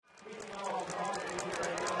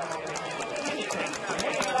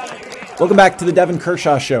Welcome back to the Devon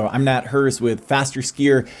Kershaw Show. I'm Nat Herz with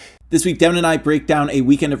FasterSkier. This week, Devon and I break down a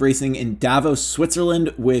weekend of racing in Davos,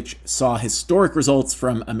 Switzerland, which saw historic results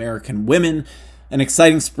from American women, an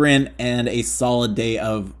exciting sprint, and a solid day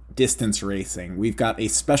of distance racing. We've got a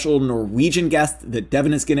special Norwegian guest that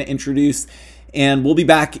Devon is going to introduce, and we'll be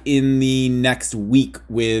back in the next week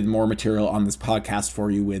with more material on this podcast for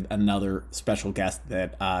you with another special guest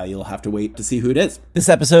that you'll have to wait to see who it is. This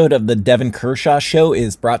episode of the Devon Kershaw Show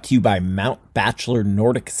is brought to you by Mount Bachelor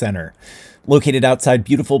Nordic Center. Located outside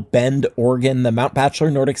beautiful Bend, Oregon, the Mount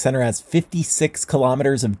Bachelor Nordic Center has 56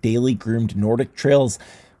 kilometers of daily groomed Nordic trails.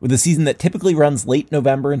 With a season that typically runs late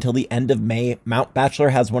November until the end of May, Mount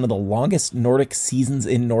Bachelor has one of the longest Nordic seasons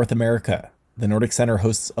in North America. The Nordic Center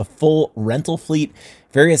hosts a full rental fleet,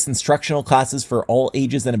 various instructional classes for all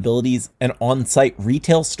ages and abilities, an on-site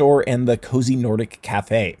retail store, and the Cozy Nordic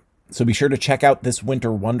Cafe. So be sure to check out this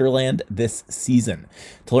winter wonderland this season.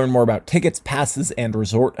 To learn more about tickets, passes, and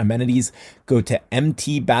resort amenities, go to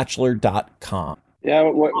mtbachelor.com. Yeah,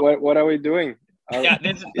 what are we doing? Yeah,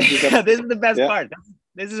 this is the best part.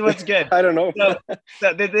 This is what's good. I don't know.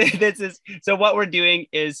 So what we're doing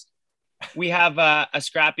is we have a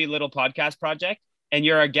scrappy little podcast project, and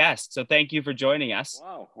you're our guest. So thank you for joining us.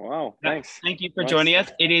 Wow. Thanks. Thank you for joining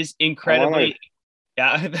us. It is incredibly,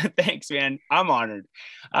 thanks, man. I'm honored.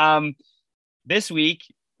 This week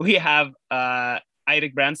we have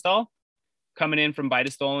Eirik Brandsdal coming in from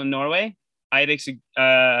Beitostølen in Norway. Eirik's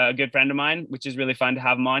a good friend of mine, which is really fun to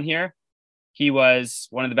have him on here. He was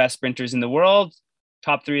one of the best sprinters in the world,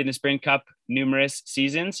 top 3 in the Sprint Cup, numerous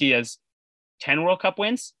seasons. He has 10 World Cup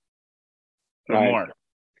wins. Or 9. More.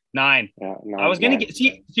 9. Yeah, 9. I was gonna get.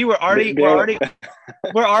 See, we're already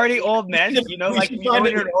old men. You know, like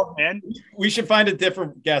you're an old man. We should find a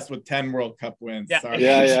different guest with 10 World Cup wins. Yeah, Sorry.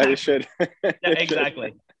 Yeah, you should. Yeah,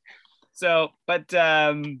 exactly. So, but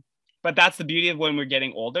that's the beauty of when we're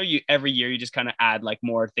getting older. Every year you just kind of add like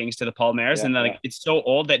more things to the palmarès, and then it's so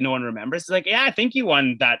old that no one remembers. It's like, yeah, I think you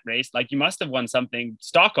won that race. Like you must have won something.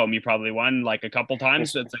 Stockholm, you probably won like a couple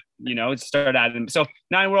times. So it's like, start adding. So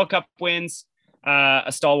 9 World Cup wins. A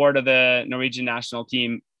stalwart of the Norwegian national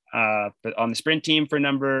team on the sprint team for a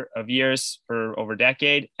number of years, for over a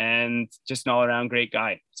decade, and just an all-around great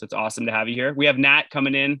guy. So it's awesome to have you here. We have Nat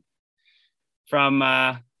coming in from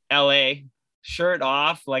LA, shirt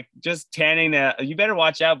off, like just tanning. You better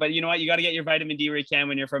watch out, but you know what? You got to get your vitamin D where you can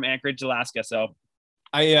when you're from Anchorage, Alaska. So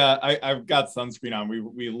I've got sunscreen on.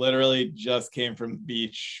 We literally just came from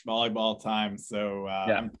beach volleyball time, so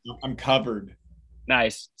I'm covered.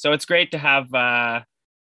 Nice. So it's great to have.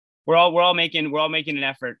 We're all making an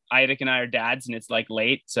effort. Eirik and I are dads, and it's like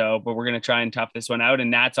late. But we're gonna try and tough this one out.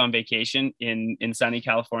 And Nat's on vacation in sunny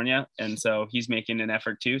California, and so he's making an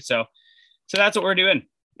effort too. So that's what we're doing.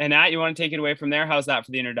 And Nat, you want to take it away from there? How's that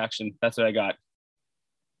for the introduction? That's what I got.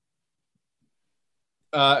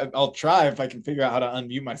 I'll try if I can figure out how to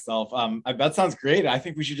unmute myself. That sounds great. I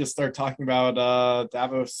think we should just start talking about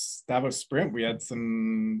Davos Sprint. We had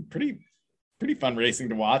some pretty fun racing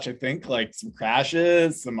to watch. I think like some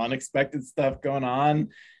crashes, some unexpected stuff going on.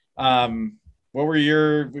 What were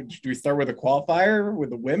do we start with a qualifier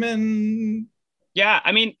with the women? Yeah,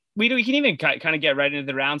 I mean, we can even kind of get right into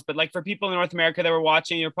the rounds, but like for people in North America that were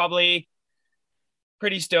watching, you're probably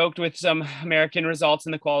pretty stoked with some American results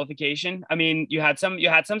in the qualification. I mean, you had some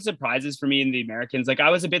surprises for me in the Americans. Like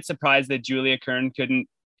I was a bit surprised that Julia Kern couldn't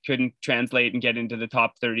translate and get into the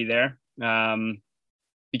top 30 there,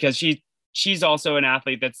 because she's also an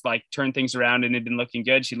athlete that's like turned things around and had been looking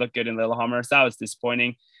good. She looked good in Lillehammer, so that was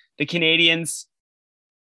disappointing. The Canadians,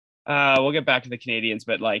 we'll get back to the Canadians,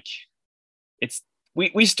 but like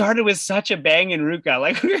we started with such a bang in Ruka.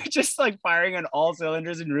 Like we were just like firing on all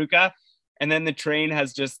cylinders in Ruka, and then the train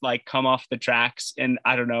has just like come off the tracks, and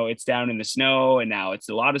I don't know, it's down in the snow, and now it's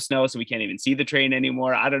a lot of snow, so we can't even see the train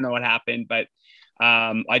anymore. I don't know what happened, but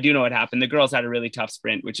I do know what happened. The girls had a really tough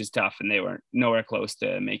sprint, which is tough, and they weren't nowhere close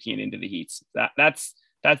to making it into the heats. That's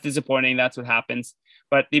disappointing. That's what happens.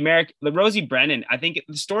 But the Rosie Brennan, I think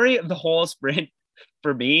the story of the whole sprint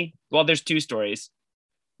for me, well, there's 2 stories.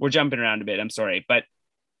 We're jumping around a bit. I'm sorry, but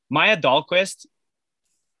Maya Dahlqvist,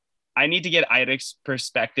 I need to get Eirik's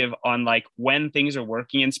perspective on like when things are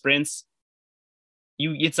working in sprints.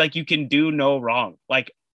 It's like you can do no wrong.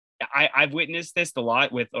 Like I've witnessed this a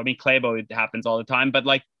lot with, Klæbo, it happens all the time, but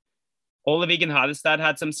like Olivigen Hadestad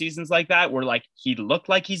had some seasons like that where like he looked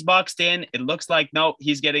like he's boxed in. It looks like, no,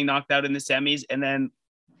 he's getting knocked out in the semis. And then,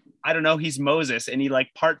 I don't know, he's Moses and he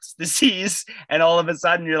like parts the seas. And all of a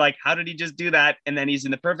sudden you're like, how did he just do that? And then he's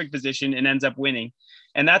in the perfect position and ends up winning.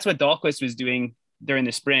 And that's what Dahlqvist was doing during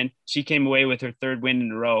the sprint. She came away with her 3rd win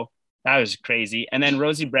in a row. That was crazy. And then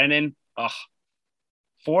Rosie Brennan,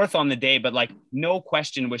 fourth on the day, but like no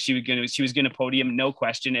question what she was gonna podium, no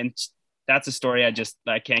question. And that's a story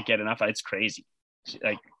I can't get enough of. It's crazy.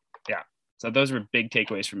 Like, yeah. So those were big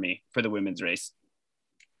takeaways for me for the women's race.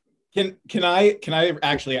 Can I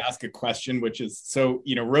actually ask a question, which is, so,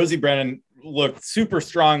 Rosie Brennan looked super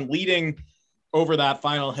strong leading over that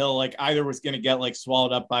final hill, like either was going to get like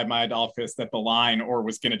swallowed up by my Adolphus at the line, or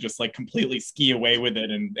was going to just like completely ski away with it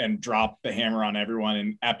and drop the hammer on everyone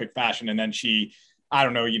in epic fashion. And then she, I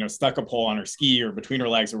don't know, stuck a pole on her ski or between her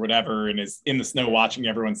legs or whatever, and is in the snow watching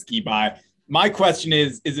everyone ski by. My question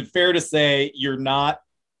is it fair to say you're not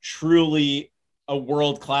truly a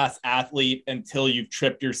world-class athlete until you've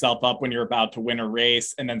tripped yourself up when you're about to win a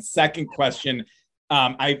race? And then second question,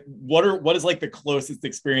 what is like the closest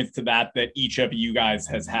experience to that each of you guys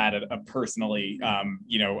has had personally,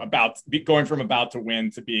 about going from about to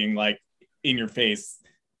win to being like on your face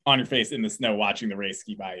in the snow watching the race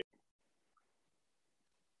ski by you?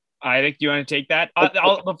 Eirik, do you want to take that?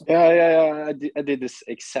 Yeah. I did this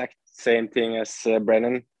exact same thing as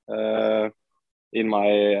Brennan. I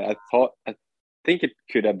think it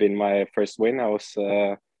could have been my first win. I was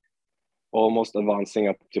almost advancing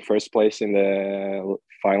up to first place in the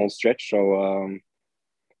final stretch. So,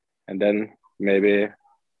 and then maybe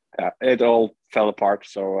it all fell apart.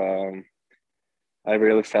 So I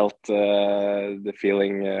really felt the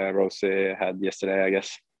feeling Rosie had yesterday, I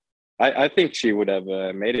guess. I think she would have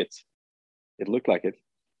made it. It looked like it.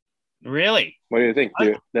 Really? What do you think,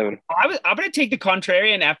 Devon? I'm going to take the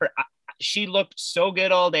contrarian effort. She looked so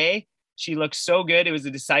good all day. She looked so good. It was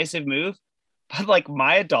a decisive move. But like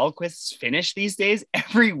Maya Dahlqvist's finish these days,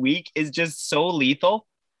 every week is just so lethal.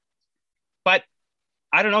 But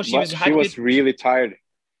I don't know. She was really tired.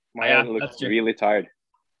 Maya looked really tired.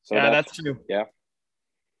 So yeah, that's true. Yeah.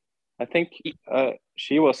 I think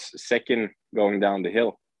she was second going down the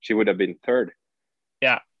hill. She would have been third.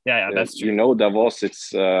 Yeah, that's true. Davos,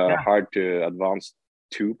 it's hard to advance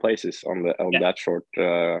 2 places on that short.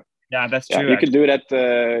 Yeah, that's true. You could do that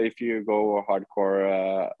if you go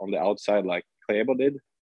hardcore on the outside like Klæbo did.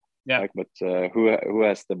 Yeah. But who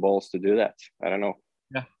has the balls to do that? I don't know.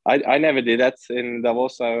 Yeah. I never did that in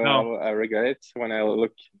Davos. No. I regret it when I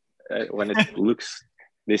look when it looks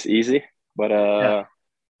this easy. But I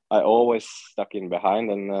always stuck in behind,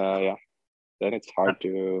 and then it's hard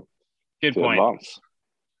to advance.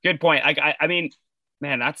 Good point. I mean,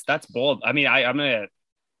 man, that's bold. I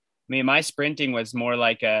mean, my sprinting was more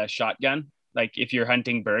like a shotgun. Like if you're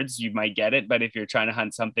hunting birds, you might get it, but if you're trying to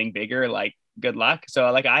hunt something bigger, like good luck.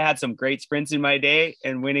 So like I had some great sprints in my day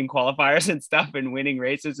and winning qualifiers and stuff and winning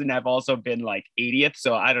races, and I've also been like 80th.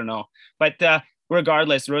 So I don't know. But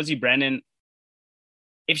regardless, Rosie Brennan,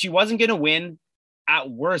 if she wasn't going to win, at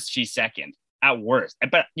worst, she's second. At worst.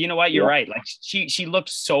 But you know what? You're right. Like she looked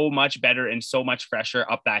so much better and so much fresher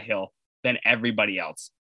up that hill than everybody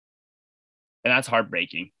else. And that's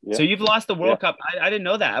heartbreaking. Yeah. So you've lost the World Cup. I didn't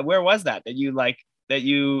know that. Where was that? That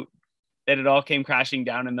it all came crashing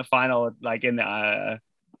down in the final, like in the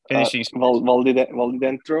finishing. Val di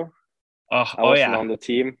Dentro. I wasn't on the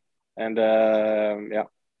team, and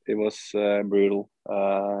it was brutal.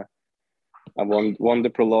 I won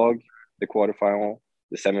the prologue, the quarterfinal,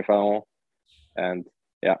 the semifinal, and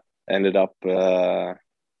ended up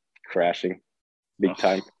crashing big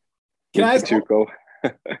time. Can I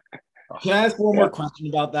ask one more question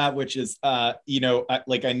about that, which is, I feel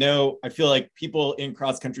like people in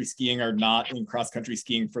cross-country skiing are not in cross-country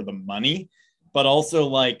skiing for the money, but also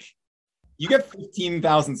like you get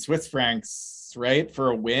 15,000 Swiss francs, right, for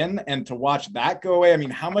a win, and to watch that go away. I mean,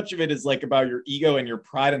 how much of it is like about your ego and your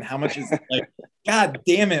pride, and how much is like, God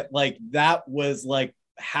damn it, like that was like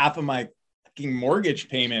half of my fucking mortgage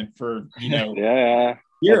payment for, Yeah.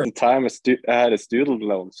 At the time, I had a student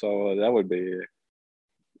loan, so that would be.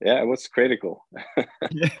 Yeah, it was critical.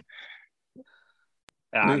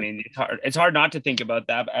 I mean, it's hard not to think about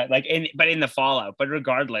that, but in the fallout. But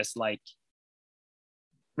regardless,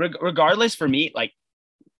 regardless for me, like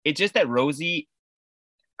it's just that Rosie.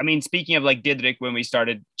 I mean, speaking of like Didrik, when we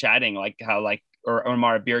started chatting, like how or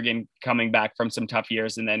Mara Bjørgen coming back from some tough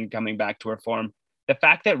years and then coming back to her form. The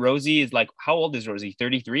fact that Rosie is like, how old is Rosie?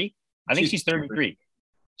 33? I think she's 33.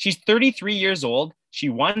 She's 33 years old. She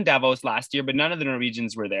won Davos last year, but none of the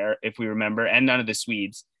Norwegians were there, if we remember, and none of the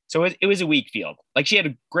Swedes. So it was a weak field. Like she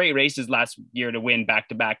had great races last year to win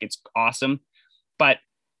back-to-back. It's awesome. But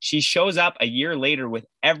she shows up a year later with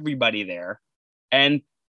everybody there. And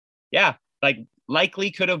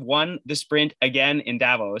likely could have won the sprint again in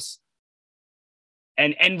Davos.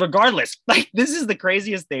 And regardless, like this is the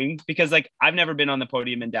craziest thing because like I've never been on the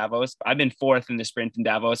podium in Davos. I've been fourth in the sprint in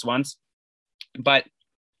Davos once. But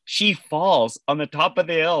she falls on the top of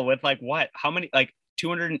the hill with like what? How many? Like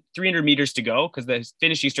 300 meters to go because the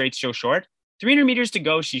finishing straight's so short. 300 meters to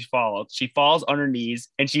go, she falls. She falls on her knees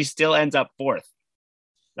and she still ends up fourth.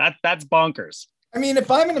 That's bonkers. I mean,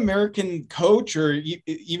 if I'm an American coach or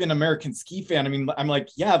even American ski fan, I mean, I'm like,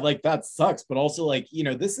 yeah, like that sucks. But also like, you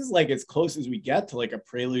know, this is like as close as we get to like a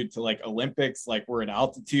prelude to like Olympics, like we're at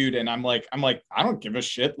altitude. And I'm like, I don't give a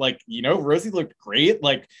shit. Like, you know, Rosie looked great.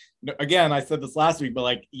 Like, again, I said this last week, but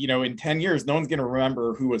like, you know, in 10 years, no one's going to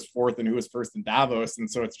remember who was fourth and who was first in Davos.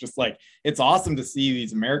 And so it's just like, it's awesome to see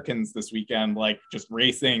these Americans this weekend, like just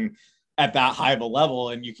racing at that high of a level.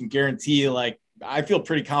 And you can guarantee like, I feel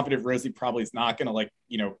pretty confident Rosie probably is not going to like,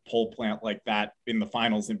 you know, pole plant like that in the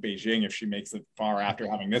finals in Beijing if she makes it far after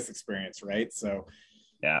having this experience. Right. So,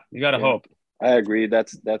 yeah, you got to hope. I agree.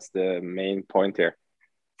 That's the main point here.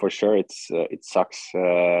 For sure. It sucks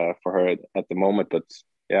for her at the moment, but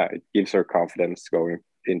yeah, it gives her confidence going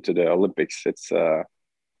into the Olympics. It's yeah,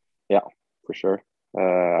 for sure.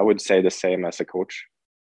 I would say the same as a coach.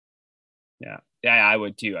 Yeah, I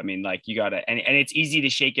would too. I mean, like you gotta, and it's easy to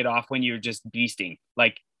shake it off when you're just beasting.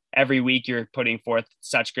 Like every week you're putting forth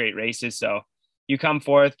such great races. So you come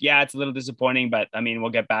forth. Yeah, it's a little disappointing, but I mean, we'll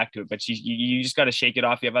get back to it. But you just got to shake it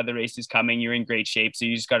off. You have other races coming. You're in great shape. So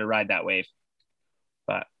you just got to ride that wave.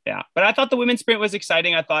 But yeah, but I thought the women's sprint was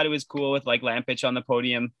exciting. I thought it was cool with like Lampich on the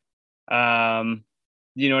podium.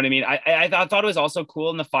 You know what I mean? I thought it was also cool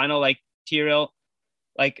in the final, like Tyrrell,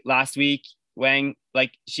 like last week, Wang,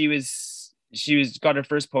 like she got her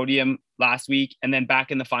first podium last week and then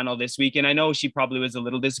back in the final this week. And I know she probably was a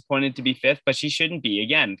little disappointed to be fifth, but she shouldn't be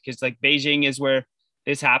again, because like Beijing is where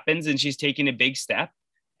this happens and she's taking a big step.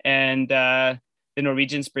 And the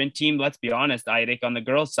Norwegian sprint team, let's be honest, Eirik, on the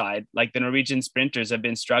girls' side, like the Norwegian sprinters have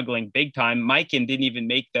been struggling big time. Maiken didn't even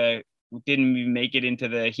make it into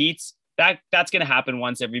the heats. That's going to happen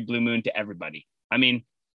once every blue moon to everybody. I mean,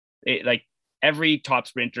 like every top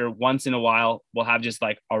sprinter once in a while will have just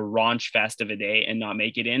like a raunch fest of a day and not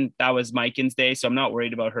make it in. That was Maiken's day. So I'm not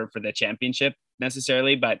worried about her for the championship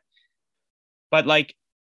necessarily, but like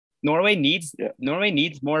Norway needs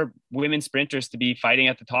more women sprinters to be fighting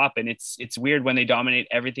at the top. And it's weird when they dominate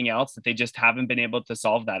everything else that they just haven't been able to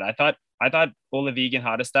solve that. I thought Ole Vigen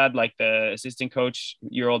Hadestad, like the assistant coach,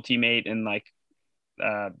 your old teammate and like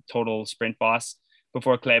total sprint boss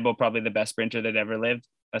before Klæbo, probably the best sprinter that ever lived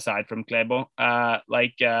aside from Klæbo.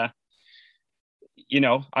 You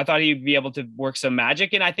know, I thought he'd be able to work some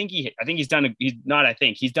magic, and he's done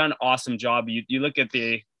an awesome job. You look at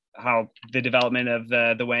how the development of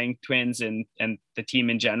the Wang twins and the team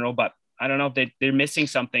in general, but I don't know if they're missing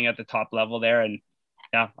something at the top level there, and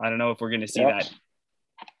yeah, I don't know if we're going to see that.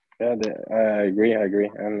 Yeah, I agree,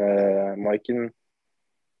 and Maiken,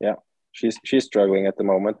 yeah, she's struggling at the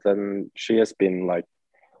moment, and she has been like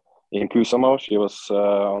in Kuusamo, she was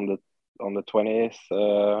on the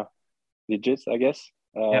 20th digits, I guess,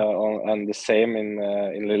 and the same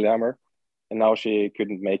in Lillehammer, and now she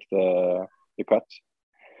couldn't make the cut.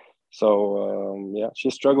 So yeah,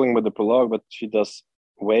 she's struggling with the prologue, but she does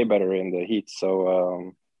way better in the heat.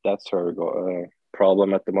 So that's her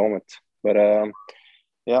problem at the moment. But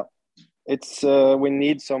yeah, it's we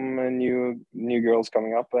need some new girls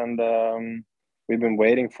coming up, and we've been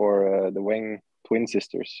waiting for the Wang twin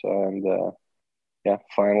sisters, and yeah,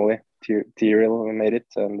 finally Tyrrell made it,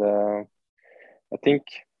 and I think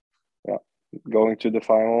going to the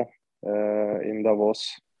final in Davos,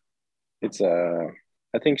 it's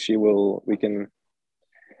I think she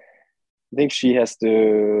has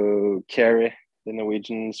to carry the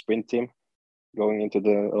Norwegian sprint team going into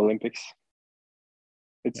the Olympics.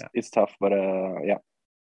 It's tough, but yeah,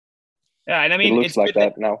 and I mean, it looks like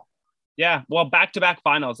that now. Yeah, well, back-to-back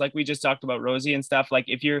finals, like we just talked about Rosie and stuff. Like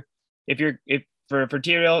if for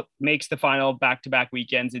Tyrrell makes the final back-to-back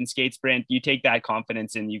weekends in skate sprint, you take that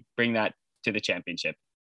confidence and you bring that to the championship.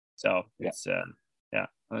 So it's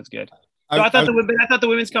that's good. So I thought the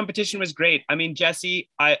women's competition was great. I mean, Jessie,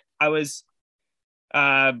 I was,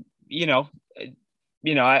 I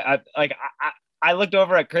looked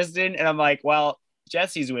over at Kristen and I'm like, well,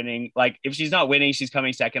 Jessie's winning. Like if she's not winning, she's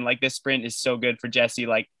coming second. Like this sprint is so good for Jessie.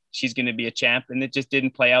 Like she's going to be a champ, and it just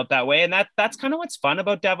didn't play out that way. And that's kind of what's fun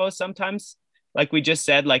about Davos sometimes. Like we just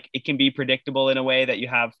said, like it can be predictable in a way that you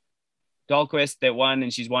have Dahlqvist that won,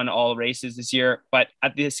 and she's won all races this year. But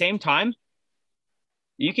at the same time,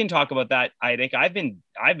 you can talk about that, Eirik. I've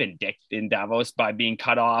been dicked in Davos by being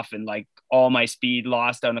cut off and like all my speed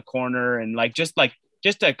lost on a corner, and just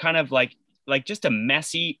a kind of like just a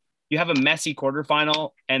messy. You have a messy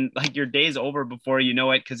quarterfinal, and like your day's over before you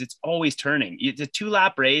know it, because it's always turning. It's a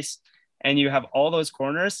 2-lap race, and you have all those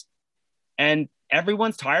corners, and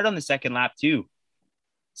everyone's tired on the second lap too.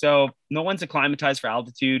 So no one's acclimatized for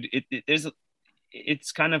altitude.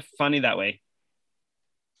 It's kind of funny that way.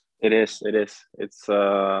 It is. It's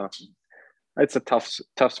a tough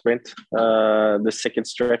sprint. The second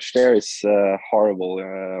stretch there is horrible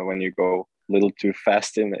when you go a little too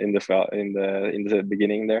fast in the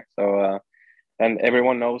beginning there. So and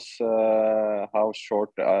everyone knows how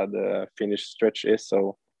short the finish stretch is.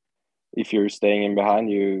 So if you're staying in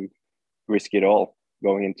behind, you risk it all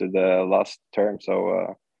going into the last turn.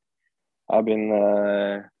 So I've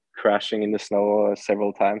been crashing in the snow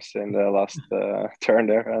several times in the last turn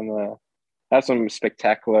there, and have some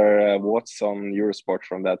spectacular watts on Eurosport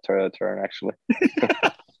from that turn actually.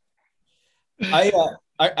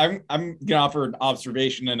 I'm gonna offer an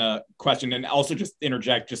observation and a question, and also just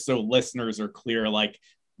interject just so listeners are clear. Like,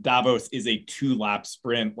 Davos is a 2-lap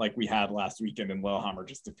sprint like we had last weekend in Lillehammer,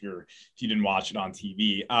 just if you didn't watch it on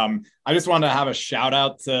TV. I just want to have a shout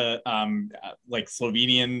out to like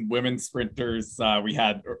Slovenian women's sprinters. We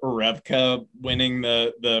had Urevka winning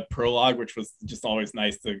the prologue, which was just always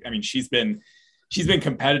nice to, I mean, she's been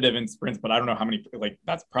competitive in sprints, but I don't know how many, like,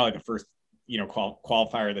 that's probably the first, you know,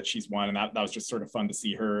 qualifier that she's won. And that was just sort of fun to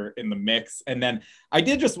see her in the mix. And then I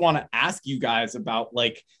did just want to ask you guys about,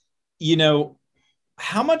 like, you know,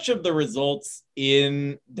 how much of the results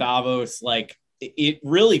in Davos, like, it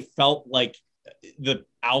really felt like the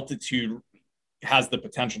altitude has the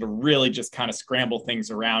potential to really just kind of scramble things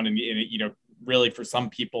around. And you know, really for some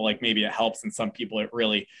people, like, maybe it helps, and some people it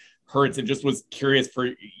really hurts. And just was curious for,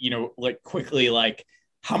 you know, like, quickly, like,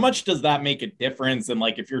 how much does that make a difference? And,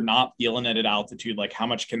 like, if you're not feeling it at altitude, like, how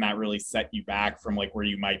much can that really set you back from, like, where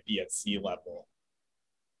you might be at sea level?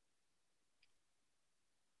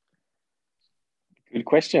 Good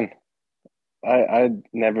question. I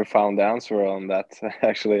never found the answer on that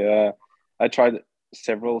actually. I tried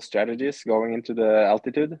several strategies going into the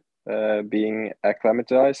altitude, being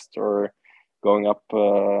acclimatized or going up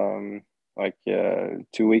 2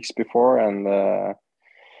 weeks before, and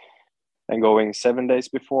going 7 days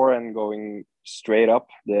before, and going straight up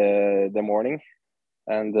the morning.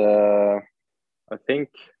 And I think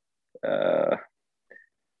I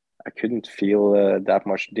couldn't feel that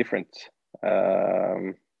much different.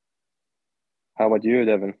 How about you,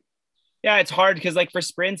 Devon? Yeah, it's hard because, like, for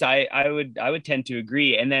sprints, I would tend to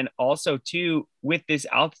agree. And then also too, with this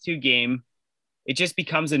altitude game, it just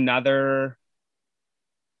becomes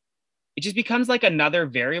like another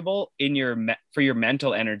variable in for your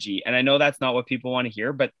mental energy. And I know that's not what people want to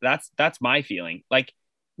hear, but that's my feeling. Like,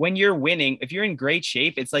 when you're winning, if you're in great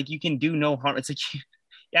shape, it's like you can do no harm. It's like,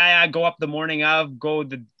 yeah, go up the morning of, go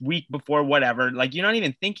the week before, whatever. Like, you're not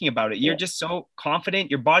even thinking about it. You're just so confident.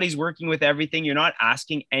 Your body's working with everything. You're not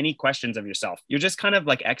asking any questions of yourself. You're just kind of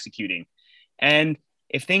like executing. And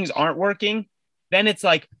if things aren't working, then it's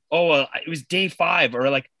like, oh, well, it was day 5, or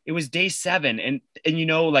like it was day 7. And you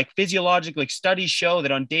know, like, physiologic, like, studies show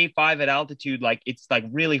that on day 5 at altitude, like, it's like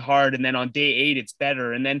really hard. And then on day 8, it's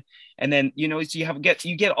better. And then, you know, so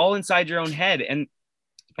you get all inside your own head. And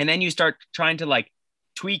then you start trying to, like,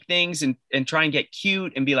 tweak things and try and get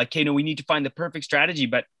cute and be like, okay, no, we need to find the perfect strategy.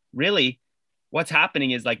 But really what's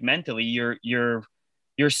happening is, like, mentally you're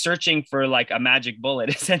searching for, like, a magic bullet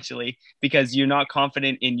essentially, because you're not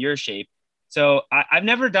confident in your shape. So I've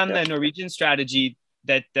never done the Norwegian strategy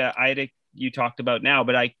that Eirik, you talked about now,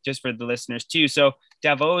 but just for the listeners too. So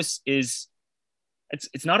Davos it's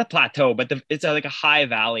not a plateau, but it's like a high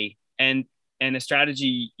valley, and a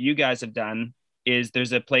strategy you guys have done is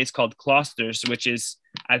there's a place called Klosters, which is,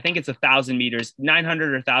 I think it's 1,000 meters, 900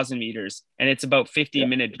 or 1,000 meters. And it's about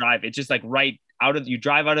 15-minute drive. It's just like you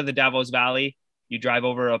drive out of the Davos Valley, you drive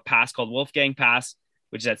over a pass called Wolfgang Pass,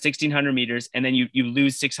 which is at 1,600 meters. And then you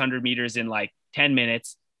lose 600 meters in like 10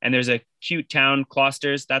 minutes. And there's a cute town,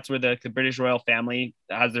 Klosters. That's where the British royal family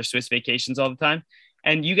has their Swiss vacations all the time.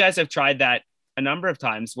 And you guys have tried that a number of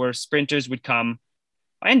times, where sprinters would come,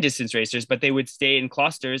 and distance racers, but they would stay in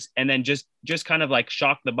Klosters and then just kind of like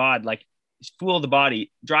shock the bod, like fool the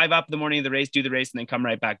body, drive up the morning of the race, do the race, and then come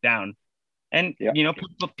right back down. And, you know,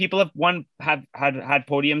 people have had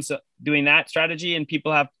podiums doing that strategy, and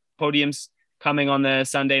people have podiums coming on the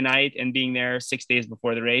Sunday night and being there 6 days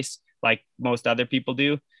before the race, like most other people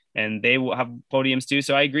do. And they will have podiums too.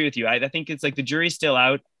 So I agree with you. I think it's like the jury's still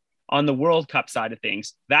out on the World Cup side of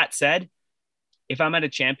things. That said, if I'm at a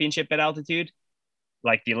championship at altitude,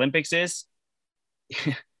 like the Olympics is,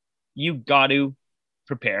 you got to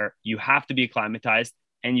prepare. You have to be acclimatized,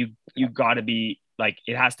 and you got to be like,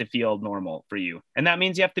 it has to feel normal for you. And that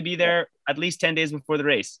means you have to be there at least 10 days before the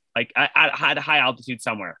race, like at high altitude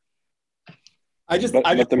somewhere. But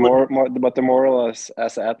the moral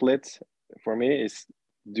as athletes, for me is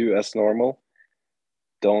do as normal.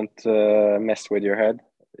 Don't mess with your head.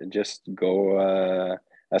 Just go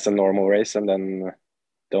as a normal race, and then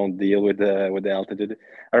don't deal with the altitude.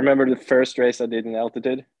 I remember the first race I did in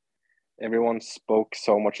altitude. Everyone spoke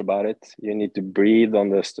so much about it. You need to breathe on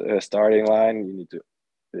the starting line. You need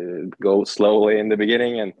to go slowly in the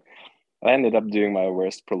beginning, and I ended up doing my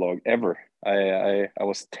worst prologue ever. I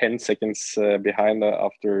was 10 seconds behind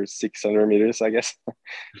after 600 meters, I guess. I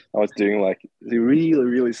was doing like really,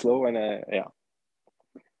 really slow, and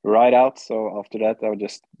right out. So after that, I would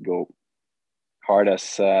just go hard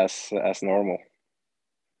as normal.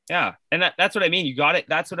 Yeah, and that's what I mean. You got it.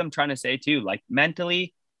 That's what I'm trying to say too. Like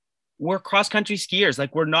mentally, we're cross-country skiers.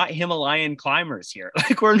 Like we're not Himalayan climbers here.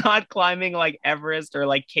 Like we're not climbing like Everest or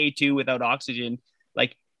like K2 without oxygen.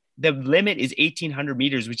 Like the limit is 1,800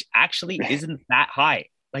 meters, which actually isn't that high.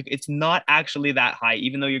 Like it's not actually that high,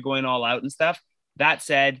 even though you're going all out and stuff. That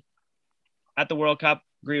said, at the World Cup,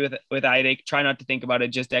 agree with Eirik. Try not to think about it.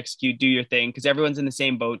 Just execute, do your thing, because everyone's in the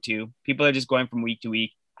same boat too. People are just going from week to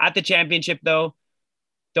week. At the championship, though,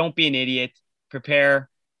 don't be an idiot. Prepare.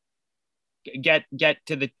 Get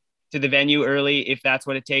to the venue early if that's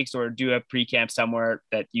what it takes, or do a pre-camp somewhere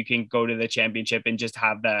that you can go to the championship and just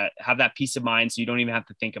have that peace of mind, so you don't even have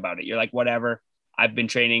to think about it. You're like, whatever. I've been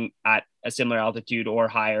training at a similar altitude or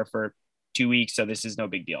higher for 2 weeks, so this is no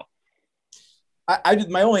big deal.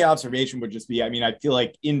 My only observation would just be, I mean, I feel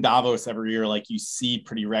like in Davos every year, like you see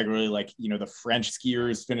pretty regularly, like, you know, the French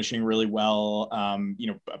skiers finishing really well, you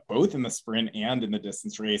know, both in the sprint and in the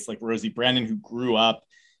distance race, like Rosie Brennan, who grew up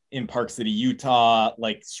in Park City, Utah,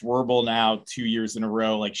 like Swirbul now 2 years in a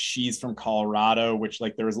row, like she's from Colorado, which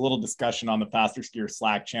like there was a little discussion on the FasterSkier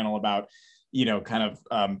Slack channel about, you know, kind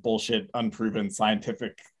of bullshit, unproven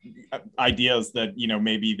scientific ideas that, you know,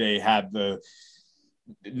 maybe they had the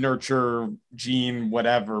nurture gene,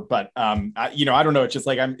 whatever, but you know, I don't know. It's just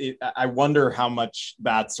like I wonder how much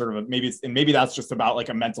that's sort of maybe that's just about like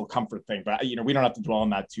a mental comfort thing, but you know, we don't have to dwell on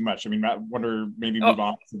that too much. I mean, I wonder, maybe move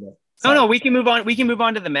on to the no, we can move on. We can move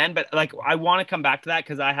on to the men, but like I want to come back to that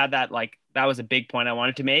because I had that, like that was a big point I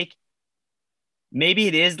wanted to make. Maybe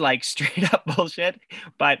it is like straight up bullshit,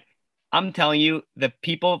 but I'm telling you, the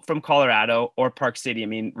people from Colorado or Park City, I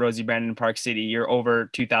mean, Rosie Brennan in Park City, you're over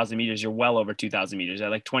 2,000 meters. You're well over 2,000 meters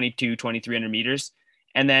at like 2,300 meters.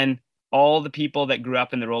 And then all the people that grew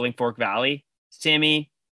up in the Rolling Fork Valley,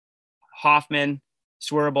 Sammy, Hoffman,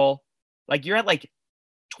 Swirbul, like you're at like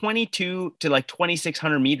 22 to like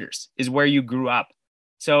 2,600 meters is where you grew up.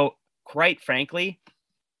 So quite frankly,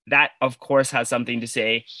 that of course has something to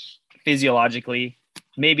say physiologically.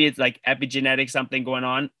 Maybe it's like epigenetic something going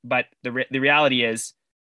on, but the reality is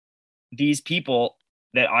these people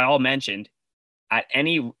that I all mentioned at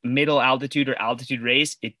any middle altitude or altitude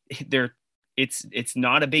race, it's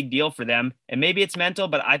not a big deal for them. And maybe it's mental,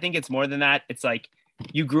 but I think it's more than that. It's like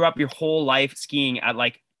you grew up your whole life skiing at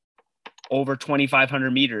like over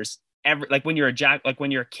 2,500 meters. Like when you're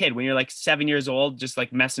a kid, when you're like 7 years old, just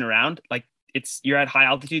like messing around, like you're at high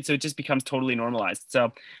altitude. So it just becomes totally normalized.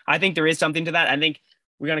 So I think there is something to that. I think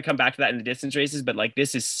we're going to come back to that in the distance races, but like,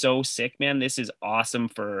 this is so sick, man. This is awesome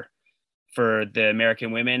for the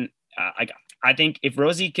American women. I think if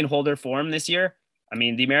Rosie can hold her form this year, I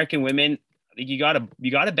mean, the American women, I think you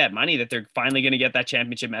gotta bet money that they're finally going to get that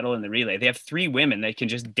championship medal in the relay. They have 3 women that can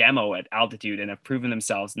just demo at altitude and have proven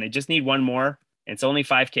themselves, and they just need one more. It's only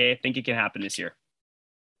 5K. I think it can happen this year.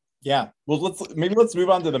 Yeah. Well, let's move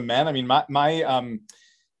on to the men. I mean,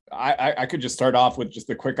 I could just start off with just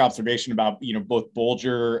a quick observation about, you know, both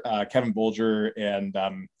Kevin Bolger and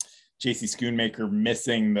JC Schoonmaker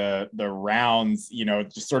missing the rounds, you know,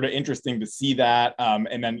 just sort of interesting to see that.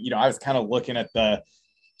 And then, you know, I was kind of looking at the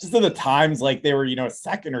times, like they were, you know, a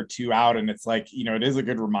second or two out. And it's like, you know, it is a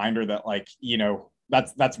good reminder that like, you know,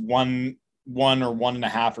 that's 1 or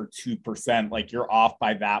 1.5 or 2%, like you're off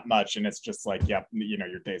by that much. And it's just like, yep, you know,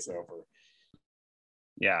 your day's over.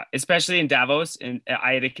 Yeah, especially in Davos, and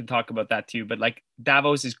Eirik can talk about that too, but like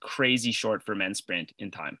Davos is crazy short for men's sprint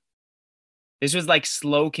in time. This was like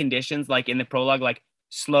slow conditions, like in the prologue, like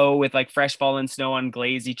slow with like fresh fallen snow on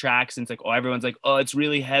glazy tracks. And it's like, oh, everyone's like, oh, it's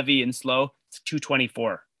really heavy and slow. It's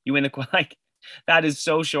 2:24. You win the, like, that is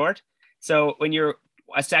so short. So when you're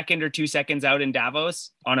a second or 2 seconds out in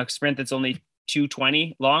Davos on a sprint that's only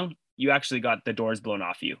 2:20 long, you actually got the doors blown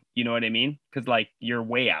off you. You know what I mean? Because like you're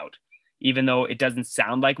way out. Even though it doesn't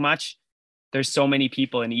sound like much, there's so many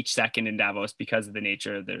people in each second in Davos because of the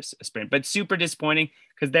nature of their sprint. But super disappointing,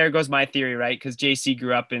 because there goes my theory, right? Because JC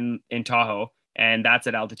grew up in Tahoe. and that's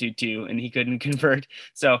at altitude too, and he couldn't convert.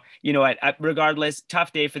 So, you know what, regardless,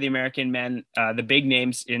 tough day for the American men, the big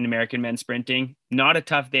names in American men sprinting. Not a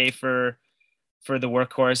tough day for the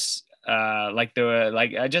workhorse.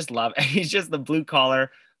 I just love, he's just the blue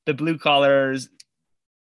collars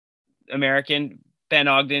American. Ben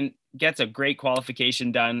Ogden gets a great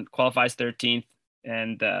qualification done, qualifies 13th,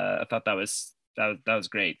 and I thought that was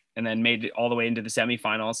great. And then made it all the way into the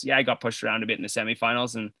semifinals. Yeah, I got pushed around a bit in the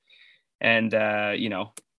semifinals, and you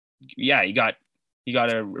know, yeah, you got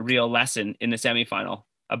a real lesson in the semifinal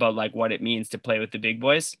about like what it means to play with the big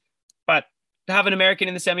boys. But to have an American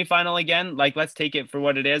in the semifinal again, like, let's take it for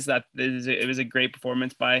what it is. It was a great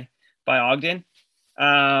performance by Ogden.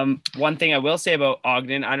 One thing I will say about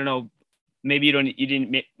Ogden, I don't know, maybe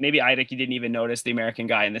maybe Eirik, you didn't even notice the American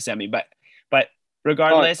guy in the semi, but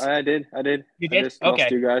regardless. I did. You did? I just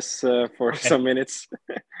lost you guys for some minutes.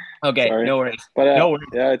 Okay, Sorry. no worries. But no worries.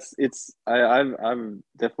 Yeah, I've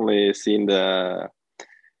definitely seen the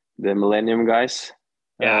Millennium guys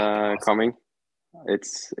awesome. Coming.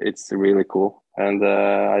 It's really cool, and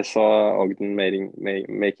I saw Ogden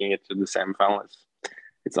making it to the semifinals.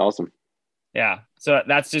 It's awesome. Yeah, so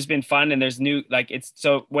that's just been fun, and there's new, like, it's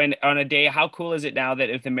so when on a day, how cool is it now that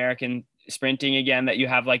with American sprinting again, that you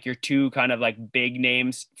have like your two kind of like big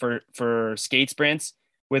names for skate sprints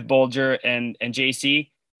with Bolger and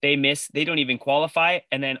JC. They don't even qualify,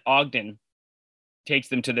 and then Ogden takes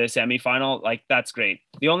them to the semifinal. Like, that's great.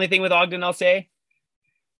 The only thing with Ogden, I'll say,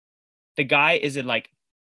 the guy is in like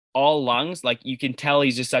all lungs. Like, you can tell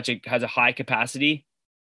he's just has a high capacity.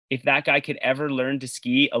 If that guy could ever learn to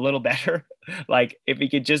ski a little better, like if he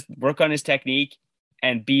could just work on his technique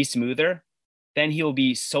and be smoother, then he'll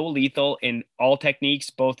be so lethal in all techniques,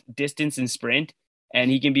 both distance and sprint,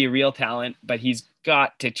 and he can be a real talent. But he's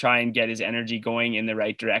got to try and get his energy going in the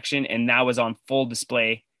right direction. And that was on full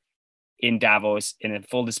display in Davos, in a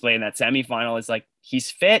full display in that semifinal. It's like,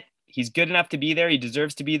 he's fit, he's good enough to be there, he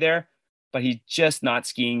deserves to be there, but he's just not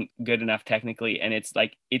skiing good enough technically. And it's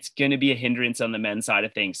like, it's going to be a hindrance on the men's side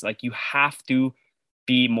of things. Like, you have to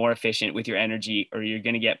be more efficient with your energy or you're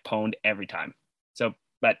going to get pwned every time. So,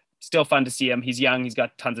 but still fun to see him. He's young. He's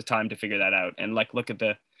got tons of time to figure that out. And like, look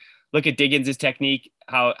at Diggins' technique,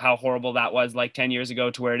 how horrible that was like 10 years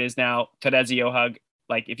ago to where it is now. Therese Johaug,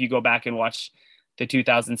 like, if you go back and watch the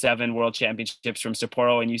 2007 World Championships from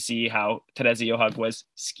Sapporo and you see how Therese Johaug was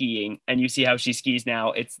skiing and you see how she skis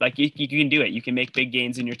now, it's like you can do it. You can make big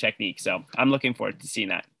gains in your technique. So I'm looking forward to seeing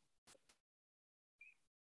that.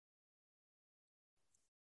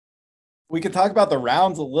 We could talk about the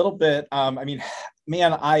rounds a little bit. I mean,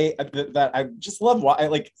 man, I just love why I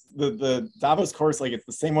like the Davos course. Like, it's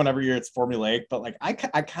the same one every year. It's formulaic, but like I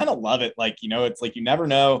kind of love it. Like, you know, it's like you never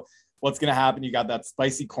know what's going to happen. You got that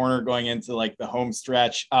spicy corner going into like the home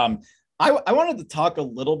stretch. I wanted to talk a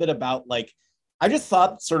little bit about, like, I just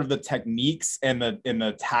thought sort of the techniques and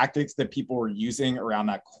the tactics that people were using around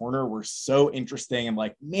that corner were so interesting. And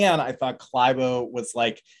like, man, I thought Klæbo was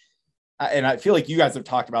like, and I feel like you guys have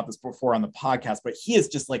talked about this before on the podcast, but he is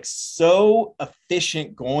just like so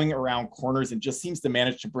efficient going around corners and just seems to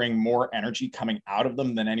manage to bring more energy coming out of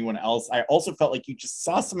them than anyone else. I also felt like you just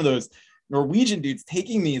saw some of those Norwegian dudes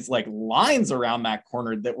taking these like lines around that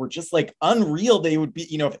corner that were just like unreal. They would be,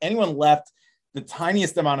 you know, if anyone left the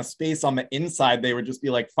tiniest amount of space on the inside, they would just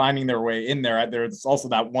be like finding their way in there. There's also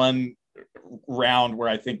that one round where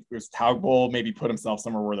I think it was Taugbol maybe put himself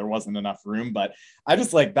somewhere where there wasn't enough room, but I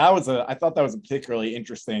just like, I thought that was a particularly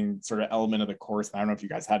interesting sort of element of the course. And I don't know if you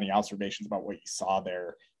guys had any observations about what you saw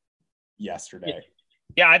there yesterday.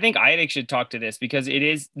 Yeah, I think Eirik should talk to this because it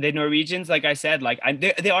is the Norwegians, like I said, like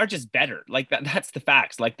they are just better. Like that's the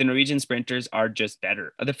facts. Like the Norwegian sprinters are just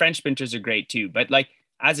better. The French sprinters are great too, but like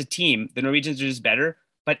as a team, the Norwegians are just better.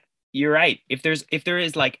 But you're right. If there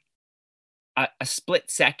is like a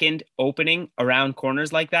split second opening around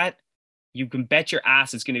corners like that, you can bet your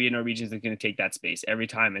ass it's going to be a Norwegian that's going to take that space every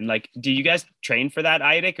time. And like, do you guys train for that,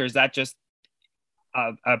 Eirik, or is that just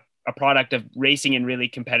a product of racing in really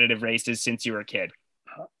competitive races since you were a kid?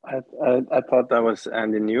 I thought that was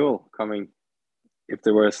Andy Newell coming if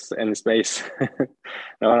there was any space.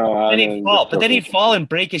 no. Then he'd fall and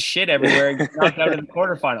break his shit everywhere and get knocked out in the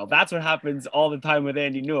quarterfinal. That's what happens all the time with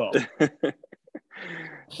Andy Newell.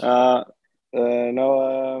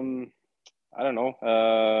 No, I don't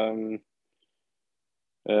know.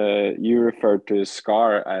 You referred to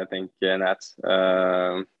Scar, I think, Nat.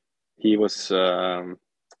 He was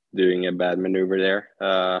doing a bad maneuver there.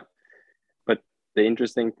 But the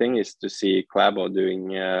interesting thing is to see Klæbo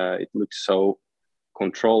doing. It looks so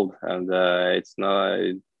controlled, and it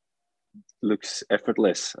looks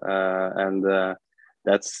effortless. And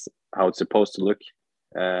that's how it's supposed to look,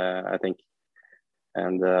 I think.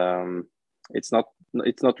 And it's not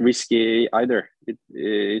risky either.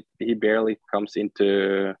 He barely comes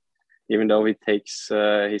into, even though he takes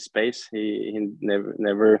his space, he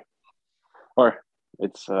never, or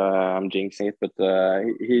it's I'm jinxing it, but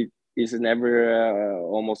he's never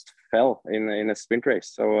almost fell in a sprint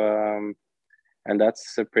race. So and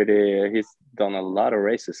that's a pretty. He's done a lot of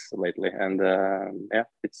races lately, and yeah,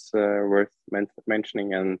 it's worth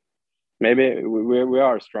mentioning. And maybe we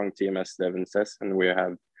are a strong team, as Devon says, and we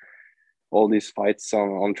have all these fights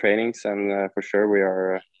on trainings, and for sure we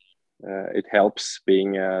are. It helps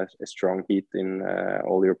being a strong heat in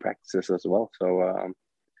all your practices as well. So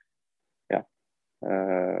yeah.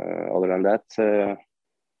 Other than that,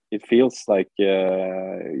 it feels like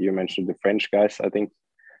you mentioned the French guys. I think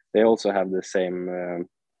they also have the same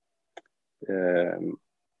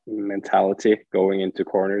mentality going into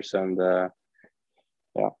corners, and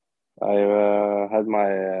yeah, I had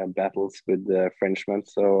my battles with the Frenchmen,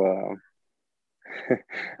 so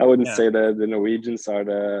I wouldn't say that the Norwegians are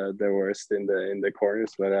the worst in the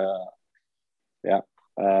corners, but yeah,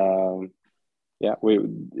 yeah,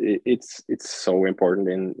 it's so important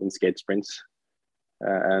in skate sprints,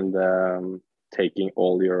 and taking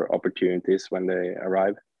all your opportunities when they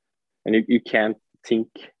arrive. And you can't think,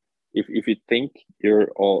 if you think, you're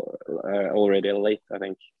already late, I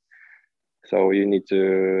think. So you need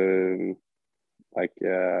to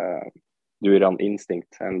do it on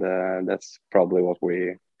instinct, and that's probably what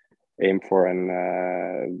we aim for,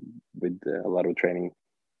 and with a lot of training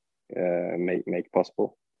make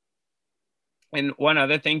possible. And one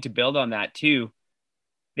other thing to build on that too,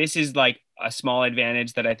 this is like a small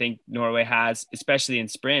advantage that I think Norway has, especially in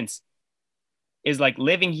sprints, is like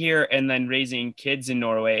living here and then raising kids in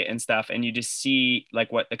Norway and stuff. And you just see like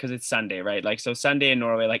because it's Sunday, right? Like, so Sunday in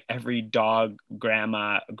Norway, like every dog,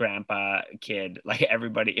 grandma, grandpa, kid, like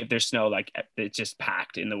everybody, if there's snow, like it's just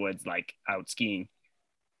packed in the woods, like out skiing.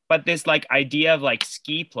 But this like idea of like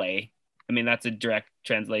ski play, I mean, that's a direct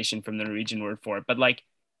translation from the Norwegian word for it, but like,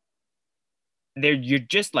 you're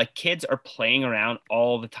just like, kids are playing around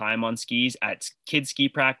all the time on skis at kids ski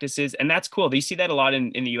practices, and that's cool. You see that a lot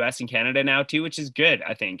in the US and Canada now too, which is good,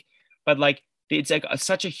 I think. But like, it's like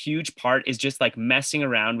such a huge part is just like messing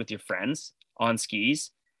around with your friends on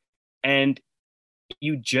skis, and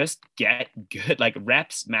you just get good. Like,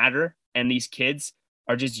 reps matter, and these kids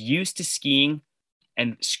are just used to skiing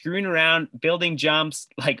and screwing around, building jumps,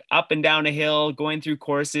 like up and down a hill, going through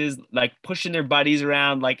courses, like pushing their buddies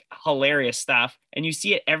around, like hilarious stuff. And you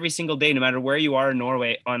see it every single day, no matter where you are in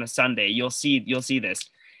Norway on a Sunday, you'll see this.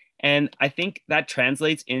 And I think that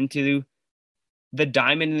translates into the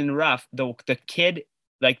diamond in the rough, the kid,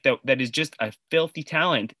 like that is just a filthy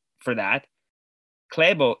talent for that.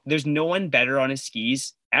 Klæbo, there's no one better on his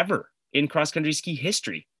skis ever in cross-country ski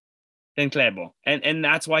history than Klæbo. And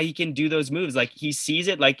that's why he can do those moves. Like, he sees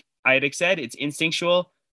it, like Eirik said, it's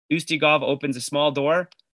instinctual. Ustigov opens a small door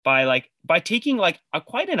by taking like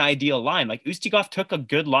quite an ideal line. Like, Ustigov took a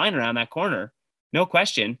good line around that corner, no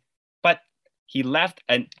question, but he left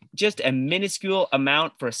just a minuscule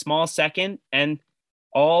amount for a small second, and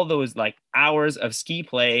all those like hours of ski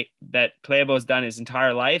play that Klæbo's done his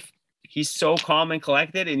entire life, he's so calm and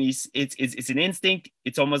collected, and it's an instinct.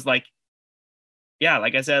 It's almost like, yeah,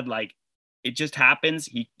 like I said, like, it just happens.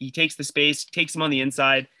 He takes the space, takes him on the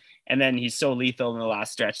inside, and then he's so lethal in the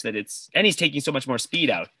last stretch and he's taking so much more speed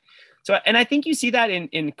out. So, and I think you see that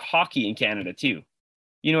in hockey in Canada too.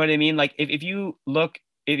 You know what I mean? Like, if you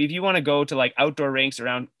want to go to like outdoor rinks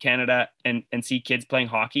around Canada and see kids playing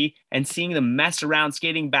hockey and seeing them mess around,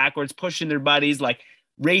 skating backwards, pushing their buddies, like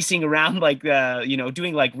racing around, like,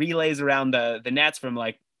 doing like relays around the nets from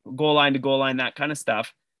like goal line to goal line, that kind of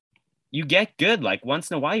stuff. You get good. Like,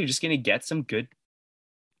 once in a while, you're just going to get some good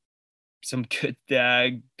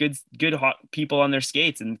people on their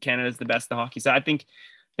skates, and Canada's the best in hockey. So I think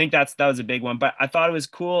that was a big one. But I thought it was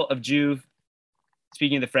cool of Juve.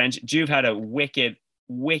 Speaking of the French, Juve had a wicked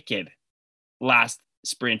last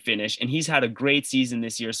sprint finish, and he's had a great season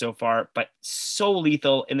this year so far, but so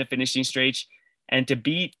lethal in the finishing stretch. And to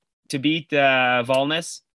beat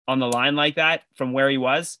Valnes on the line like that from where he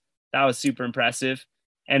was, that was super impressive.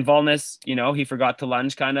 And Valnes, he forgot to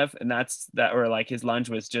lunge kind of, and or like his lunge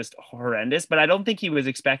was just horrendous. But I don't think he was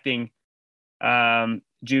expecting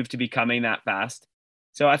Juve to be coming that fast.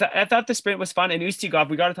 So I thought the sprint was fun. And Ustigov,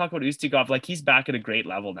 we got to talk about Ustigov. Like, he's back at a great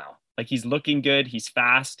level now. Like, he's looking good. He's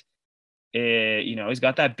fast. He's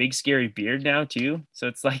got that big scary beard now too. So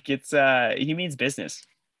it's like he means business.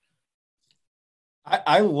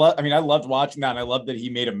 I love, I mean, I loved watching that. And I love that he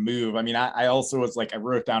made a move. I mean, I also was like, I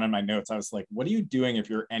wrote down in my notes, I was like, what are you doing if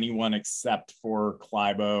you're anyone except for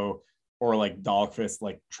Klæbo or like Dahlqvist,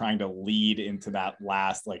 like trying to lead into that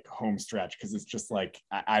last like home stretch? Cause it's just like,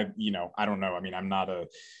 you know, I don't know. I mean, I'm not a,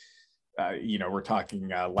 you know, we're talking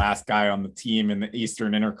last guy on the team in the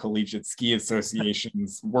Eastern Intercollegiate Ski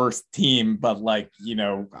Association's worst team, but like, you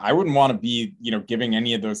know, I wouldn't want to be, you know, giving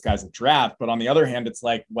any of those guys a draft. But on the other hand, it's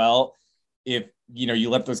like, well, if, you know, you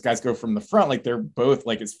let those guys go from the front, like they're both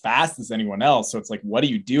like as fast as anyone else. So it's like, what do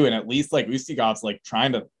you do? And at least like Ustigov's like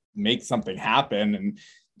trying to make something happen. And,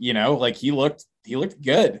 you know, like he looked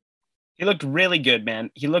good. He looked really good,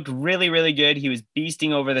 man. He looked really, really good. He was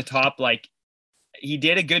beasting over the top. Like he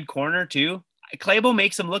did a good corner too. Klæbo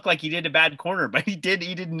makes him look like he did a bad corner, but he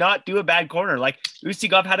did not do a bad corner. Like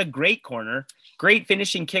Ustigov had a great corner, great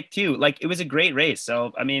finishing kick too. Like it was a great race.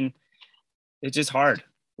 So, I mean, it's just hard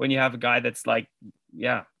when you have a guy that's like,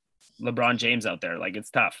 yeah, LeBron James out there. Like it's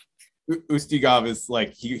tough. Ustigov is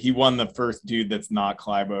like, he won the first dude that's not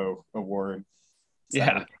Klæbo award. So.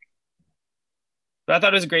 Yeah. But I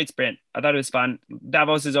thought it was a great sprint. I thought it was fun.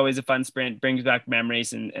 Davos is always a fun sprint, brings back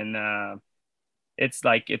memories. And it's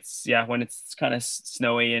like, when it's kind of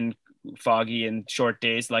snowy and foggy and short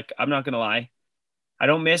days, like I'm not going to lie, I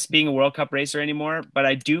don't miss being a World Cup racer anymore, but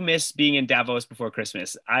I do miss being in Davos before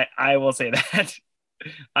Christmas. I will say that.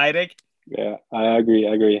 Eirik? Yeah, I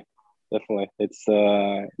agree. Definitely. It's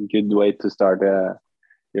a good way to start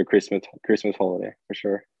your Christmas holiday for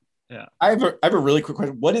sure. Yeah. I have a really quick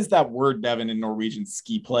question. What is that word, Devon, in Norwegian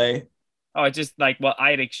ski play? Oh, it's just like, well,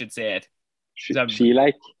 Eirik should say it.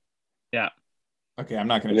 Skilek. Yeah. Okay, I'm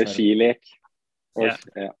not going to try Skilek. Yeah.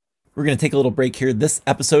 We're going to take a little break here. This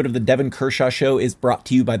episode of the Devon Kershaw Show is brought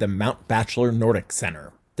to you by the Mount Bachelor Nordic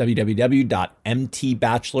Center,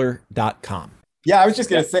 www.mtbachelor.com. Yeah, I was just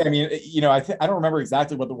going to say, I mean, you know, I don't remember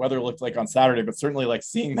exactly what the weather looked like on Saturday, but certainly like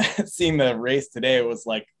seeing the race today, it was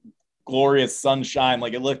like glorious sunshine.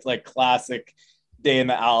 Like it looked like classic day in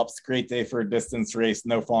the Alps, great day for a distance race,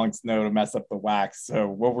 no falling snow to mess up the wax. So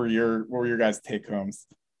what were your guys' take homes?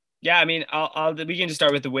 Yeah, I mean, we can just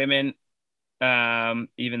start with the women,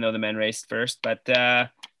 even though the men raced first, but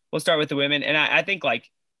we'll start with the women. And I think like,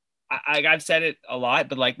 I've said it a lot,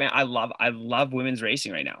 but like, man, I love women's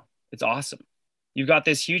racing right now. It's awesome. You've got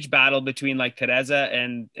this huge battle between like Teresa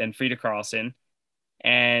and Frida Karlsson,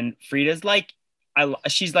 and Frida's like,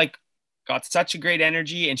 she's like got such a great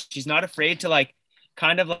energy, and she's not afraid to like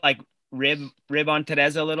kind of like rib on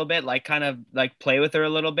Teresa a little bit, like kind of like play with her a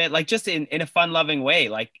little bit, like just in a fun loving way.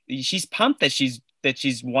 Like she's pumped that she's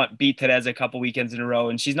beat Teresa a couple weekends in a row,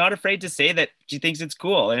 and she's not afraid to say that she thinks it's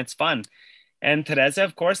cool and it's fun. And Teresa,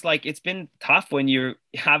 of course, like it's been tough when you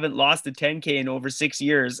haven't lost a 10K in over 6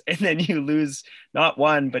 years, and then you lose not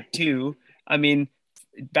one, but two. I mean,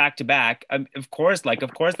 back to back. Of course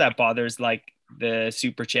that bothers like the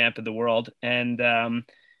super champ of the world. And,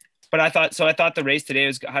 but I thought the race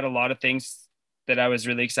today had a lot of things that I was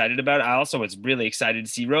really excited about. I also was really excited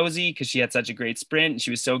to see Rosie because she had such a great sprint and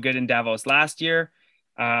she was so good in Davos last year.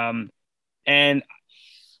 And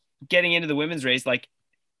getting into the women's race, like,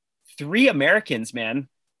 3 Americans, man,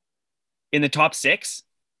 in the top 6.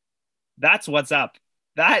 That's what's up.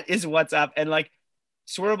 That is what's up. And like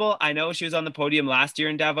Swirbul, I know she was on the podium last year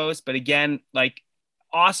in Davos, but again, like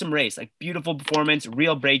awesome race, like beautiful performance,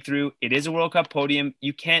 real breakthrough. It is a World Cup podium.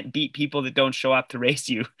 You can't beat people that don't show up to race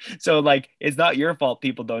you. So like, it's not your fault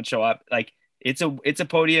people don't show up. Like it's a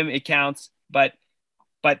podium. It counts. But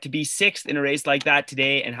to be 6th in a race like that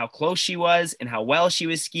today, and how close she was and how well she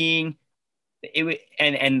was skiing,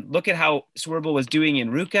 and look at how Swirbul was doing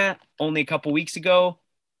in Ruka only a couple weeks ago.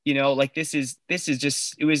 You know, like this is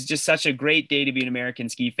just, it was just such a great day to be an American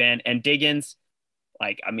ski fan. And Diggins,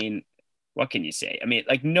 like, I mean, what can you say? I mean,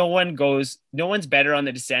 like no one's better on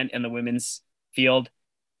the descent in the women's field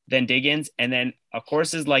than Diggins. And then of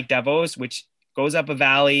courses like Davos, which goes up a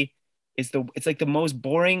valley, it's like the most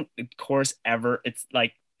boring course ever. It's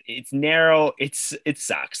like, it's narrow. It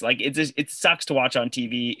sucks. Like it sucks to watch on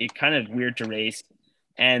TV. It's kind of weird to race.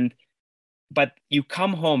 But you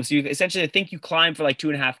come home. So you essentially, I think you climb for like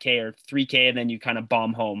 2.5K or 3K, and then you kind of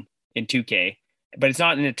bomb home in 2K, but it's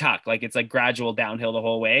not in a tuck. Like it's like gradual downhill the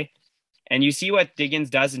whole way. And you see what Diggins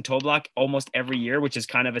does in Toblach almost every year, which is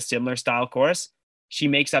kind of a similar style course. She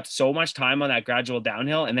makes up so much time on that gradual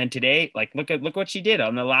downhill. And then today, like, look what she did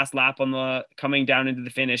on the last lap on the coming down into the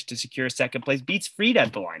finish to secure 2nd place, beats Frida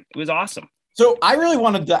at the line. It was awesome. So I really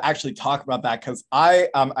wanted to actually talk about that because I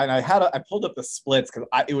pulled up the splits because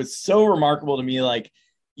it was so remarkable to me. Like,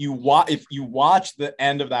 if you watch the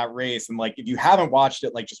end of that race, and like if you haven't watched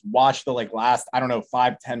it, like just watch the like last, I don't know,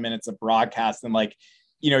 5-10 minutes of broadcast, and like,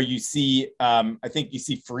 you know, you see I think you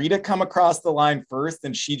see Frida come across the line first,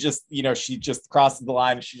 and she just crosses the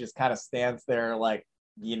line, and she just kind of stands there like,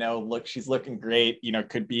 you know, look, she's looking great, you know,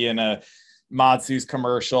 could be in a Matsu's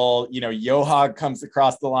commercial. You know, Johaug comes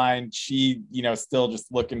across the line, she, you know, still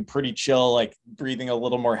just looking pretty chill, like breathing a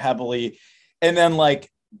little more heavily. And then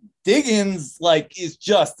like Diggins like is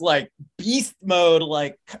just like beast mode,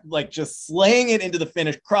 like just slaying it into the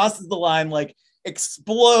finish, crosses the line, like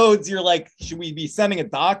explodes. You're like, should we be sending a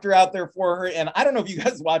doctor out there for her? And I don't know if you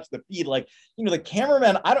guys watched the feed, like, you know, the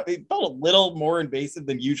cameraman, it felt a little more invasive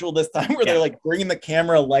than usual this time, where they're like bringing the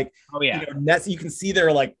camera, like, you know, you can see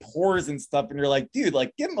their like pores and stuff, and you're like, dude,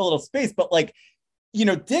 like give him a little space. But like, you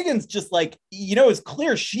know, Diggins just like, you know, it's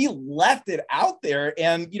clear she left it out there,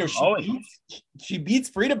 and, you know, she beats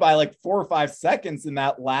Frida by like 4 or 5 seconds in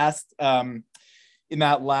that last, you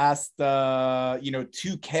know,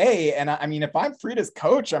 2K. And I mean, if I'm Frida's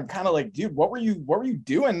coach, I'm kind of like, dude, what were you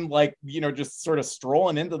doing? Like, you know, just sort of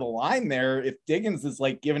strolling into the line there. If Diggins is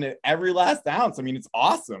like giving it every last ounce, I mean, it's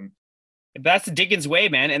awesome. That's the Diggins way,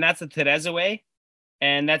 man. And that's the Teresa way.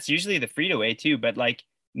 And that's usually the Frida way too. But like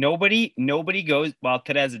nobody goes, well,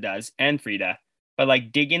 Teresa does and Frida, but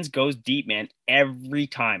like Diggins goes deep, man, every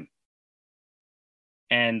time.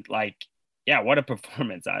 And like, yeah, what a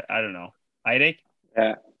performance. I don't know. Eirik?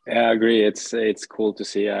 Yeah, I agree. It's cool to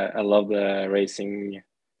see. I love the racing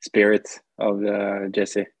spirit of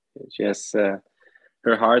Jessie. She has her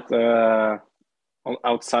heart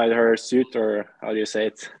outside her suit, or how do you say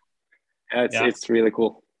it? Yeah, it's really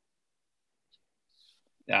cool.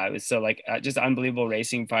 Yeah, it was so like just unbelievable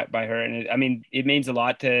racing by her, and I mean, it means a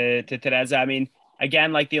lot to Teresa. I mean,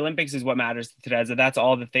 again, like the Olympics is what matters to Teresa. That's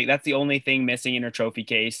all the thing. That's the only thing missing in her trophy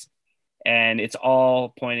case. And it's all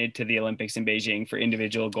pointed to the Olympics in Beijing for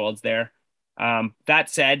individual golds there.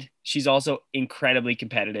 That said, she's also incredibly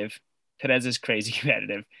competitive. Teresa's crazy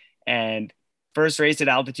competitive. And first race at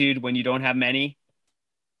altitude when you don't have many,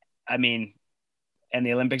 I mean, and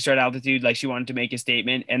the Olympics are at altitude, like she wanted to make a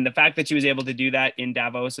statement. And the fact that she was able to do that in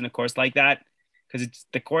Davos in a course like that, because it's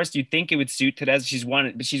the course you'd think it would suit Teresa. She's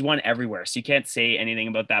won everywhere. So you can't say anything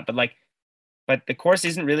about that. But the course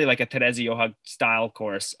isn't really like a Teresa Johaug style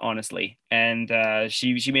course, honestly. And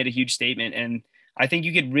she made a huge statement, and I think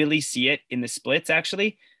you could really see it in the splits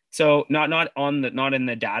actually. So not in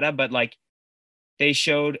the data, but like they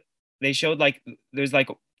showed like there's like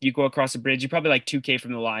you go across a bridge, you're probably like 2K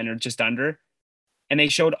from the line or just under, and they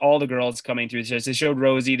showed all the girls coming through. They showed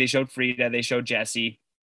Rosie, they showed Frida, they showed Jessie,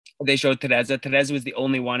 they showed Teresa. Teresa was the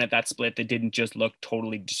only one at that split that didn't just look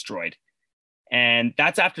totally destroyed. And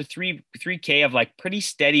that's after 3K of like pretty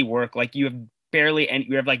steady work. Like you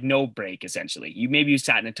have like no break essentially. You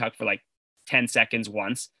sat in a tuck for like 10 seconds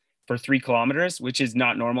once for 3 kilometers, which is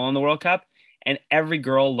not normal in the World Cup. And every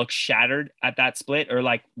girl looked shattered at that split, or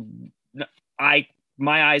like my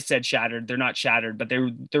eyes said shattered. They're not shattered, but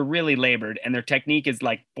they're really labored, and their technique is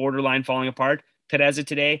like borderline falling apart. Teresa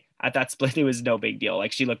today at that split, it was no big deal.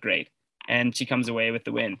 Like she looked great, and she comes away with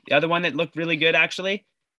the win. The other one that looked really good actually,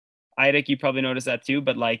 Eirik, you probably noticed that too,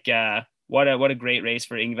 but like what a great race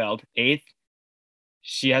for Ingvild. 8th.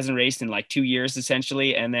 She hasn't raced in like 2 years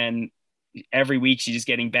essentially, and then every week she's just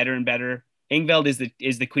getting better and better. Ingvild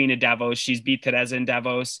is the queen of Davos. She's beat Teresa in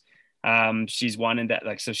Davos. She's won in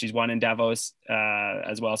Davos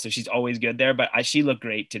as well, so she's always good there. But she looked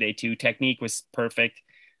great today too. Technique was perfect.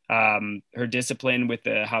 Her discipline with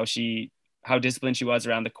how disciplined she was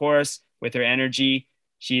around the course, with her energy.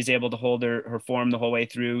 She's able to hold her form the whole way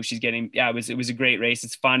through. She's getting, it was a great race.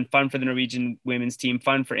 It's fun for the Norwegian women's team,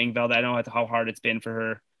 fun for Ingvild. I know how hard it's been for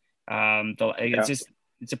her.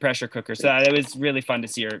 It's a pressure cooker. So it was really fun to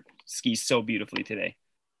see her ski so beautifully today.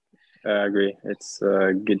 I agree. It's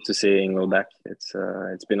good to see Ingvild back. It's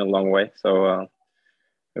been a long way, so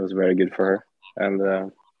it was very good for her.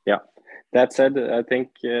 And that said, I think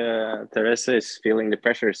Teresa is feeling the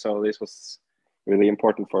pressure. So this was really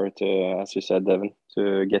important for her to, as you said, Devon,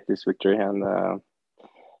 to get this victory. And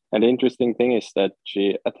the interesting thing is that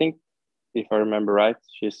I think, if I remember right,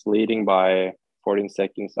 she's leading by 14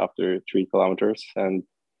 seconds after 3 kilometers. And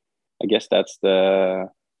I guess that's the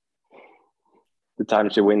time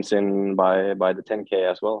she wins in by the 10K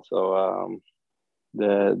as well. So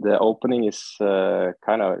the opening is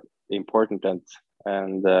kind of important.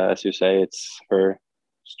 And as you say, it's her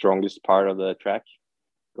strongest part of the track,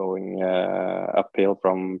 going uphill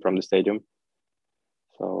from the stadium.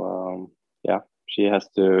 So she has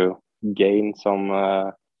to gain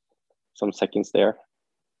some seconds there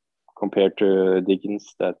compared to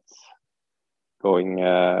Diggins, that going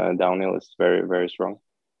downhill is very, very strong.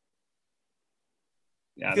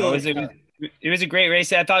 Yeah, it was a great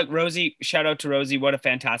race. I thought Rosie, shout out to Rosie, what a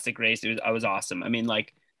fantastic race. It was awesome. I mean,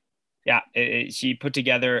 like, yeah, she put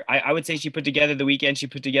together, I would say she put together the weekend she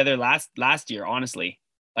put together last year, honestly.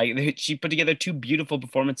 Like, she put together two beautiful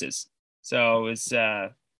performances. So it was,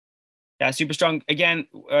 super strong. Again,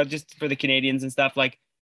 just for the Canadians and stuff, like,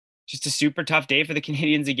 just a super tough day for the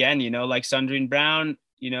Canadians again, like Sundrine Brown,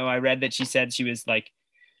 I read that she said she was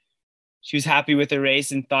happy with the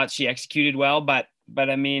race and thought she executed well, but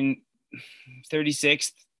I mean,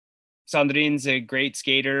 36th, Sandrine's a great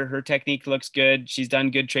skater. Her technique looks good. She's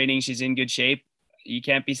done good training. She's in good shape. You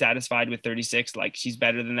can't be satisfied with 36. Like, she's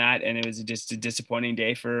better than that. And it was just a disappointing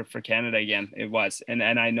day for Canada again. It was. And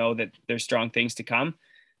I know that there's strong things to come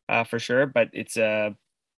for sure. But it's, the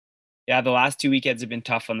last 2 weekends have been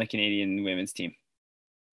tough on the Canadian women's team.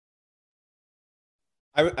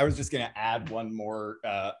 I was just going to add one more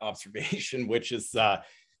observation, which is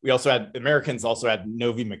Americans also had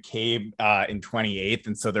Novie McCabe in 28th.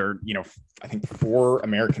 And so there are, I think 4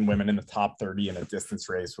 American women in the top 30 in a distance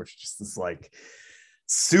race, which just is like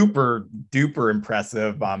super duper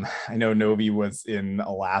impressive. I know Novie was in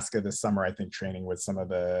Alaska this summer, I think, training with some of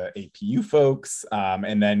the APU folks.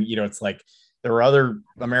 And then, it's like there were other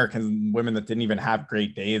American women that didn't even have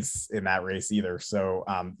great days in that race either. So,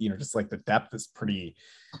 just like the depth is pretty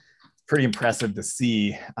impressive to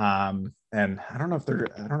see. And I don't know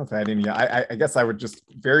if I had any, I guess I would just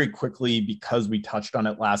very quickly, because we touched on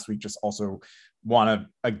it last week, just also want to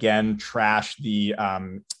again trash the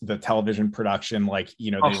television production. Like,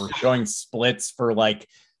 they were showing splits for like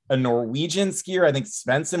a Norwegian skier. I think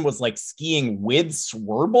Svensson was like skiing with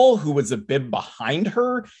Swirbul, who was a bib behind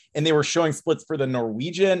her, and they were showing splits for the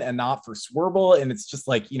Norwegian and not for Swirbul. And it's just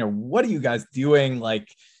like, what are you guys doing?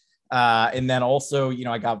 Like, and then also,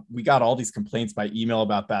 we got all these complaints by email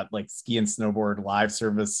about that, like, ski and snowboard live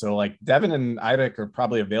service. So like Devon and Eirik are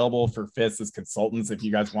probably available for FIS as consultants if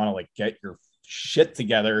you guys want to like get your shit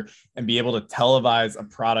together and be able to televise a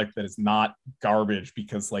product that is not garbage,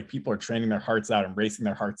 because like people are training their hearts out and racing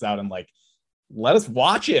their hearts out, and like, let us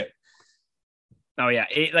watch it. Oh yeah.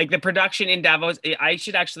 Like the production in Davos, I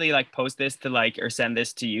should actually like post this to like, or send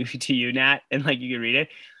this to you, Nat, and like you can read it.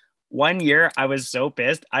 One year I was so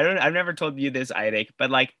pissed. I've never told you this, Eirik, but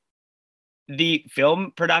like the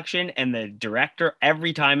film production and the director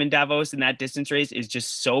every time in Davos in that distance race is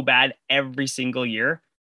just so bad every single year.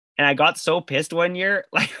 And I got so pissed one year,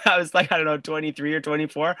 like I was like, I don't know, 23 or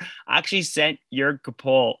 24. I actually sent Jörg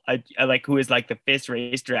Kapol, like, who is like the FIS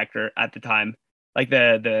race director at the time, like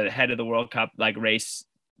the head of the World Cup, like race,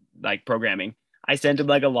 like programming. I sent him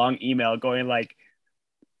like a long email going like,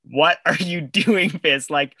 what are you doing, FIS?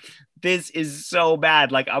 Like, this is so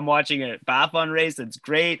bad. Like, I'm watching a biathlon race that's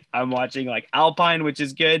great. I'm watching like Alpine, which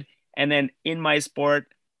is good. And then in my sport,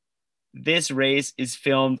 this race is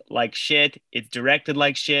filmed like shit. It's directed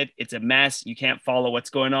like shit. It's a mess. You can't follow what's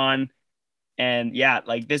going on. And yeah,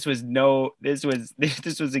 like this was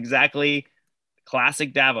exactly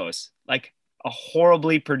classic Davos, like a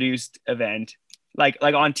horribly produced event, like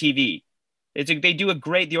on TV.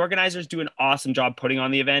 The organizers do an awesome job putting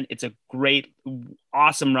on the event. It's a great,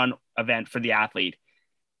 awesome run event for the athlete.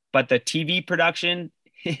 But the TV production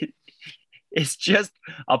is just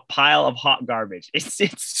a pile of hot garbage. It's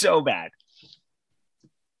so bad.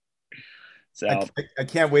 So I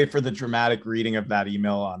can't wait for the dramatic reading of that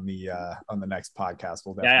email on the next podcast.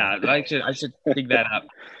 We'll definitely. I should dig that up.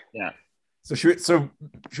 Yeah. So should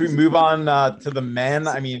we move on to the men?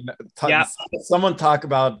 I mean, someone talk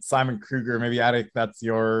about Simon Kruger. Maybe Eirik,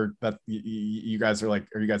 you guys are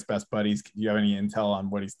you guys best buddies? Do you have any intel on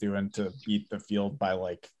what he's doing to beat the field by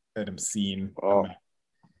like that I'm seeing?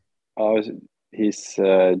 He's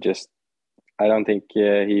just, I don't think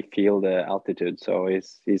he feel the altitude, so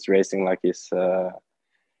he's racing like he's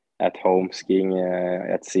at home skiing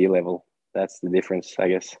at sea level. That's the difference, I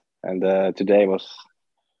guess. And today was.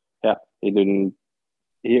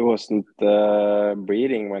 He wasn't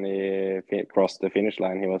breathing when he crossed the finish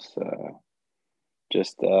line. He was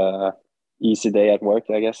just easy day at work,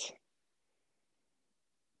 I guess.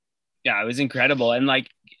 Yeah, it was incredible. And like,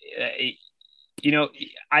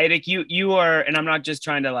 Eirik, you are, and I'm not just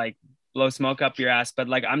trying to like blow smoke up your ass, but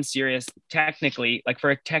like, I'm serious. Technically, like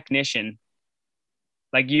for a technician,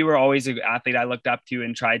 like you were always an athlete I looked up to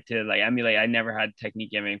and tried to like emulate. I never had technique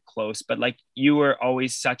even close, but like you were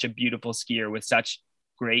always such a beautiful skier with such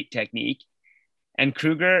great technique. And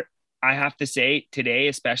Kruger, I have to say today,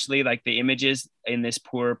 especially like the images in this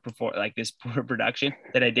poor production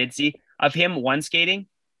that I did see of him one skating,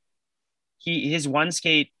 his one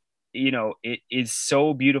skate it is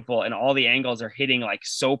so beautiful, and all the angles are hitting like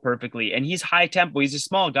so perfectly. And he's high tempo. He's a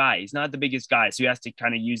small guy. He's not the biggest guy. So he has to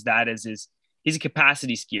kind of use that as he's a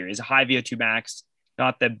capacity skier. He's a high VO2 max,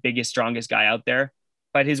 not the biggest, strongest guy out there.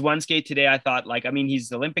 But his one skate today, I thought, he's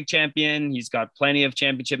the Olympic champion. He's got plenty of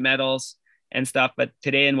championship medals and stuff. But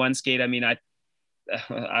today in one skate, I mean, I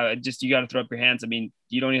just, you got to throw up your hands. I mean,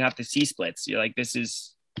 you don't even have to see splits. You're like, this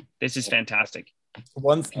is fantastic.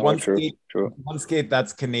 One True. skate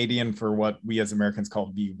that's Canadian for what we as Americans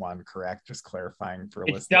call V1, correct? Just clarifying for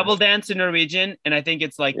it's listeners. Double dance in Norwegian, and I think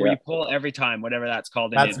it's like where you pull every time, whatever that's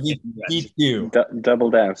called. That's V2. Double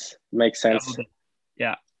dance makes sense.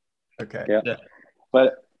 Yeah. Okay. Yeah.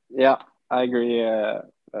 But yeah, I agree.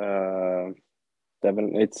 Devon,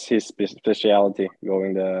 it's his specialty,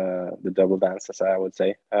 going the double dances, I would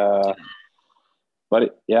say.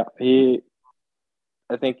 But yeah,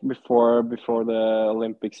 I think before the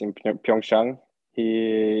Olympics in Pyeongchang,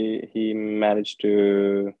 he managed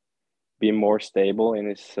to be more stable in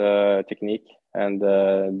his technique, and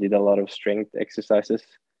did a lot of strength exercises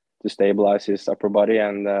to stabilize his upper body.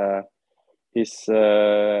 And his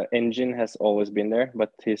engine has always been there,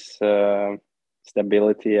 but his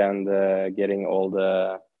stability and getting all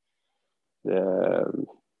the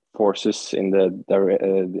forces in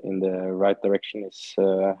the right direction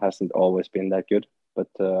hasn't always been that good. But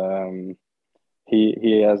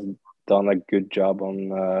he has done a good job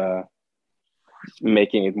on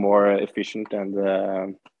making it more efficient.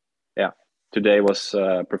 And today was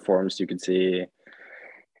performance. You could see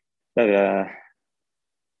that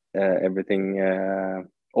everything,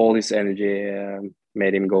 all his energy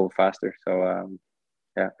made him go faster. So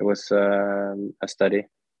it was a study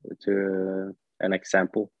to an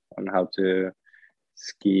example on how to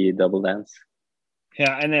ski double dance.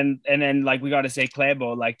 Yeah, and then like we got to say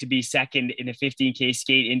Klæbo, like to be second in a 15K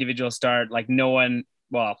skate individual start, like not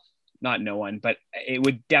no one, but it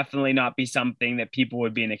would definitely not be something that people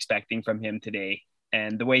would be expecting from him today.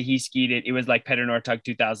 And the way he skied it, it was like Petter Northug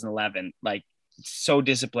 2011, like so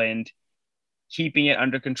disciplined, keeping it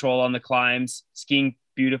under control on the climbs, skiing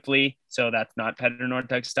beautifully. So that's not Petter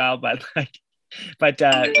Northug style, but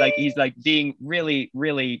he's like being really,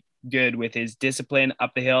 really good with his discipline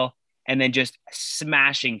up the hill, and then just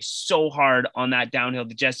smashing so hard on that downhill,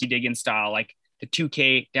 the Jessie Diggins style, like the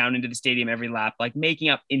 2K down into the stadium every lap, like making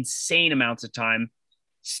up insane amounts of time.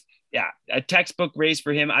 Yeah, a textbook race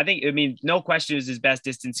for him. I mean, no question, is his best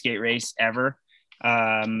distance skate race ever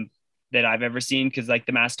that I've ever seen, because like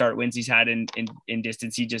the mass start wins he's had in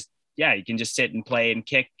distance, he can just sit and play and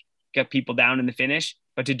get people down in the finish.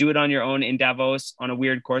 But to do it on your own in Davos on a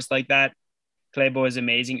weird course like that, Klæbo is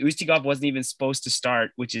amazing. Ustigov wasn't even supposed to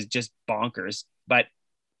start, which is just bonkers, but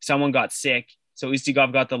someone got sick. So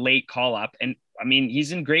Ustigov got the late call up, and I mean,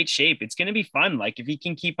 he's in great shape. It's going to be fun. Like if he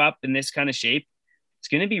can keep up in this kind of shape, it's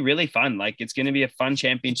going to be really fun. Like it's going to be a fun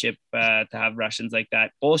championship to have Russians like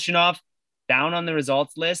that. Bolshunov down on the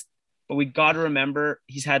results list, but we got to remember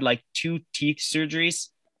he's had like 2 teeth surgeries,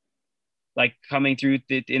 like coming through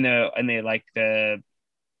in a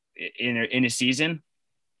season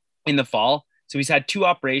in the fall. So he's had 2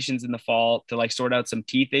 operations in the fall to like sort out some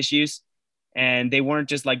teeth issues, and they weren't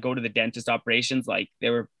just like go to the dentist operations, like they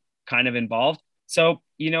were kind of involved. So,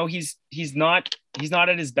 he's not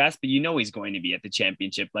at his best, but he's going to be at the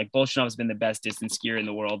championship. Like Bolshunov has been the best distance skier in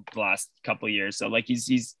the world the last couple of years. So like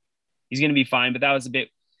he's going to be fine, but that was a bit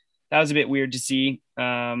weird to see.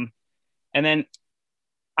 And then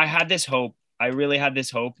I really had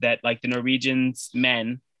this hope that like the Norwegians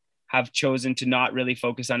men have chosen to not really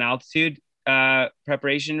focus on altitude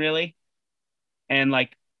preparation really. And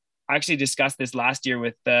like I actually discussed this last year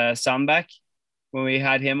with Sandbæk when we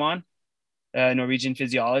had him on, Norwegian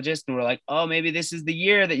physiologist, and we're like, oh, maybe this is the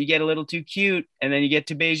year that you get a little too cute, and then you get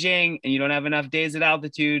to Beijing and you don't have enough days at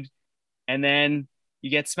altitude, and then you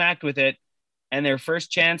get smacked with it. And their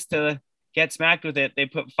first chance to get smacked with it, they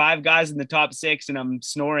put 5 guys in the top 6, and I'm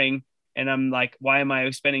snoring, and I'm like, why am I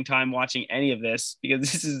spending time watching any of this? Because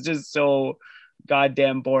this is just so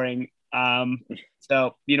goddamn boring.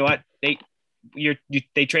 So you know what,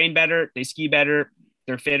 they train better, they ski better,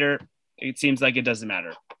 they're fitter. It seems like it doesn't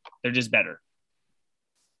matter. They're just better.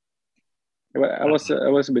 Well, I was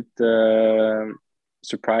a bit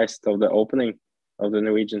surprised of the opening of the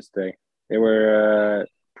Norwegians today. They were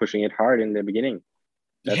pushing it hard in the beginning.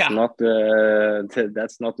 That's not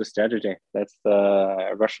the strategy. That's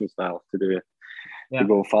the Russian style to do it, to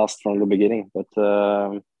go fast from the beginning. But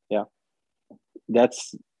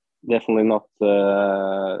that's definitely not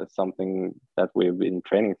something that we've been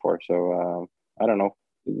training for. So I don't know.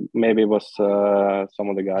 Maybe it was some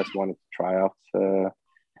of the guys wanted to try out a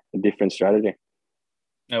different strategy.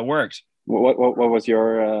 It worked. What was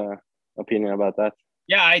your opinion about that?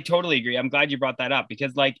 Yeah, I totally agree. I'm glad you brought that up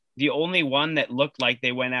because like the only one that looked like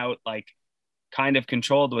they went out like kind of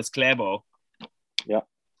controlled was Klæbo. Yeah.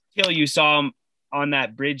 Till you saw him on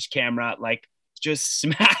that bridge camera, like just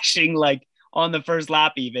smashing like on the first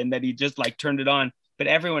lap, even that he just like turned it on. But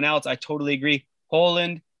everyone else, I totally agree.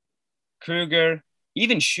 Holland, Kruger,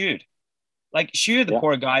 even Schude. Like Schude, the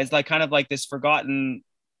poor guy, is like kind of like this forgotten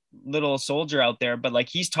little soldier out there, but like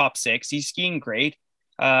he's top 6. He's skiing great.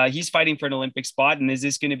 He's fighting for an Olympic spot. And is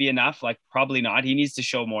this going to be enough? Like probably not. He needs to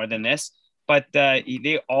show more than this. But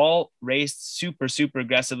they all raced super, super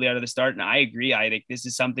aggressively out of the start. And I agree, Eirik. This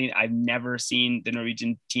is something I've never seen the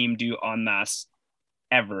Norwegian team do en masse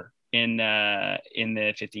ever in the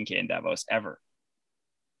 15K in Davos, ever.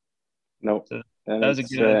 No. So and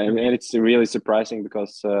it's really surprising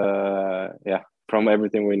because, from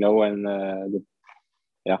everything we know and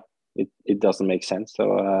it doesn't make sense.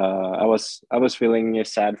 So I was feeling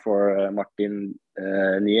sad for Martin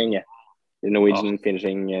Nyenge, the Norwegian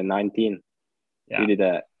finishing 19. Yeah. He did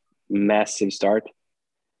a massive start,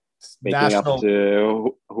 making up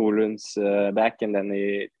to Holund's back, and then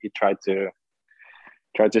he tried to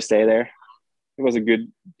stay there. It was a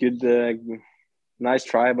good nice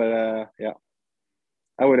try, but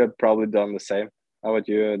I would have probably done the same. How about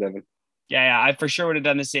you, Devon? Yeah, I for sure would have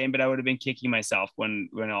done the same, but I would have been kicking myself when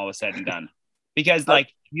all was said and done, because like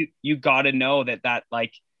you got to know that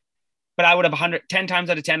like, but I would have 10 times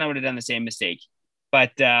out of 10 I would have done the same mistake.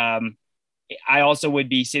 But I also would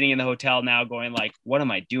be sitting in the hotel now going like, what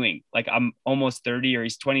am I doing? Like I'm almost 30, or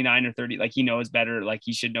he's 29 or 30. Like he knows better. Like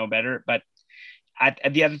he should know better. But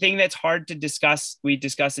the other thing that's hard to discuss, we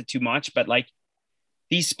discuss it too much, but like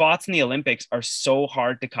these spots in the Olympics are so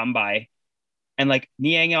hard to come by. And like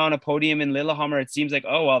Nyenge on a podium in Lillehammer, it seems like,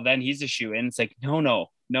 oh, well, then he's a shoe-in. It's like, no.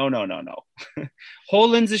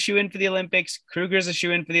 Holland's a shoe-in for the Olympics. Kruger's a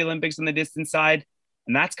shoe-in for the Olympics on the distance side.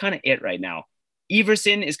 And that's kind of it right now.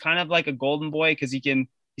 Iversen is kind of like a golden boy because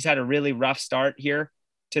he's had a really rough start here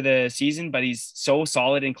to the season, but he's so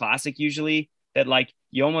solid in classic usually that like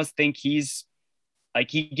you almost think he's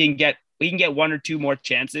like we can get 1 or 2 more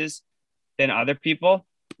chances than other people.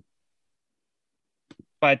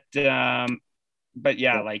 But yeah,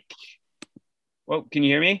 like, whoa, can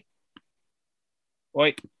you hear me?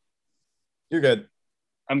 Wait, you're good.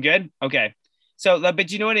 I'm good. Okay. So,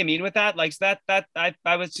 but you know what I mean with that? Like that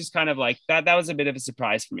I was just kind of like that was a bit of a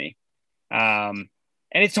surprise for me. And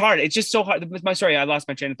it's hard. It's just so hard. Sorry, I lost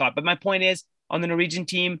my train of thought. But my point is, on the Norwegian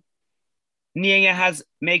team, Nyenge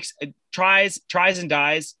tries and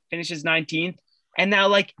dies, finishes 19th. And now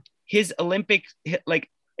like his Olympic, like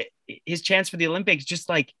his chance for the Olympics, just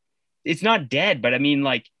like, it's not dead, but I mean,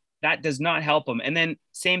 like that does not help him. And then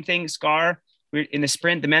same thing, Skar, we're in the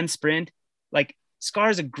sprint, the men's sprint, like Skar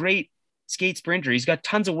is a great skate sprinter. He's got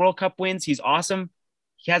tons of World Cup wins. He's awesome.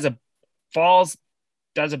 He has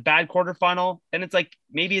does a bad quarterfinal. And it's like,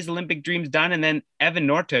 maybe his Olympic dream's done. And then Evan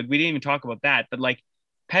Northug, we didn't even talk about that, but like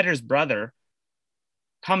Petter's brother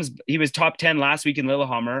he was top 10 last week in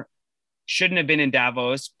Lillehammer, shouldn't have been in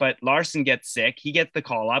Davos, but Larson gets sick. He gets the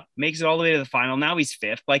call up, makes it all the way to the final. Now he's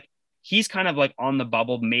 5th. Like he's kind of like on the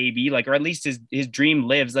bubble, maybe, like, or at least his dream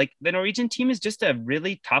lives. Like the Norwegian team is just a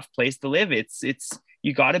really tough place to live. It's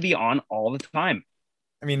you got to be on all the time.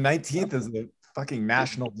 I mean, 19th is a fucking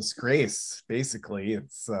national disgrace. Basically,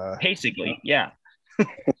 it's basically, yeah.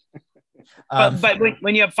 But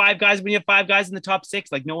when you have 5 guys, in the top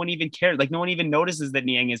 6, like no one even cares. Like no one even notices that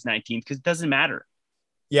Nyenge is 19th because it doesn't matter.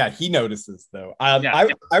 Yeah, he notices though.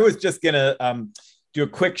 I was just gonna do a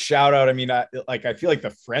quick shout out. I mean, I feel like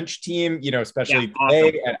the French team, you know, especially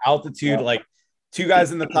today at altitude, like 2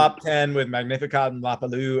 guys in the top 10 with Magnificat and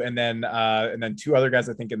Lapalou, and then 2 other guys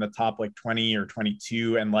I think in the top like 20 or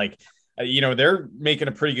 22, and like you know, they're making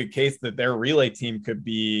a pretty good case that their relay team could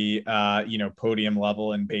be you know, podium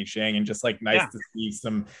level in Beijing, and just like nice to see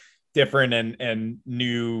some different and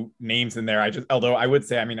new names in there. Although I would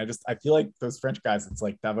say, I mean, I feel like those French guys, it's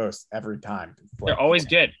like Davos every time. They're always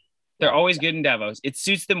good. They're always good in Davos. It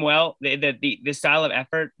suits them well. The style of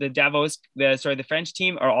effort, the French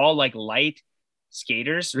team are all like light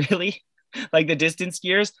skaters, really. Like the distance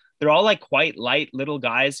skiers, they're all like quite light little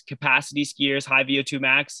guys, capacity skiers, high VO2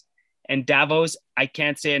 max. And Davos, I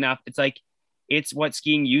can't say enough. It's like, it's what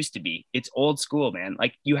skiing used to be. It's old school, man.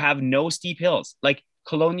 Like you have no steep hills. Like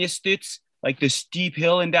Colonia Stutz, like the steep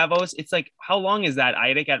hill in Davos. It's like, how long is that,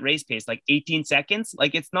 Eirik, at race pace? Like 18 seconds?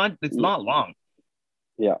 Like it's not long.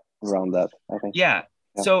 Yeah, around that, I think. Yeah.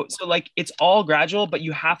 So like it's all gradual, but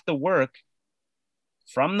you have to work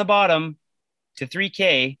from the bottom to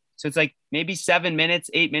 3K. So it's like maybe 7 minutes,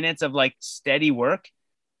 8 minutes of like steady work.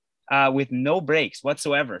 with no breaks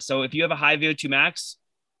whatsoever. So if you have a high VO2 max,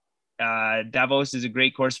 Davos is a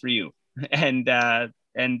great course for you. And the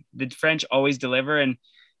French always deliver.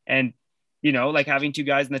 And you know, like having two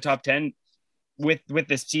guys in the top 10 with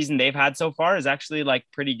this season they've had so far is actually like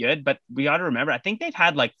pretty good. But we got to remember, I think they've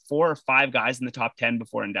had like 4 or 5 guys in the top 10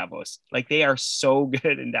 before in Davos. Like they are so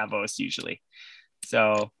good in Davos usually.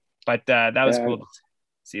 So, but that was cool to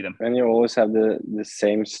see them. And you always have the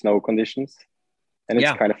same snow conditions, and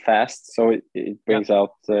it's kind of fast, so it brings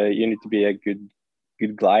out. You need to be a good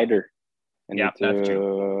glider, and need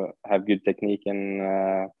to have good technique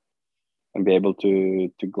and be able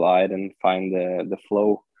to glide and find the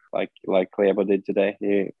flow like Klebo did today.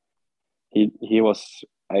 He was.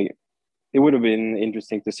 It would have been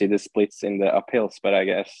interesting to see the splits in the uphills, but I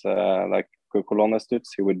guess like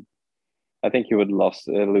Kolonnestuts, I think he would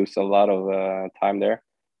lose a lot of time there,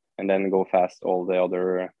 and then go fast all the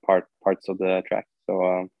other parts of the track.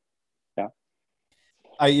 So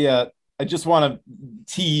I just want to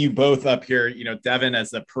tee you both up here. You know, Devon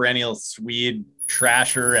as a perennial Swede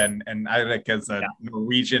trasher, and Eirik as a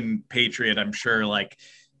Norwegian patriot. I'm sure like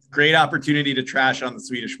great opportunity to trash on the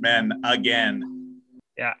Swedish men again.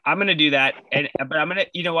 Yeah, I'm gonna do that, but I'm gonna.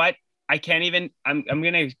 You know what? I can't even. I'm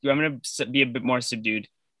gonna be a bit more subdued.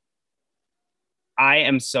 I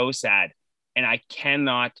am so sad, and I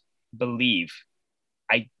cannot believe,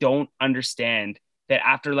 I don't understand that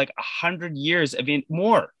after like 100 years of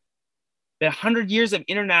 100 years of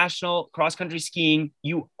international cross-country skiing,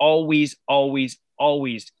 you always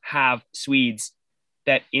have Swedes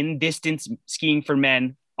that in distance skiing for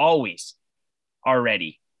men always are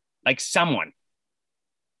ready, like someone.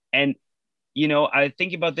 And, you know, I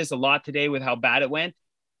think about this a lot today with how bad it went.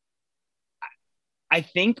 I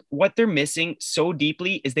think what they're missing so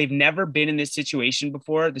deeply is they've never been in this situation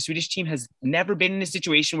before. The Swedish team has never been in a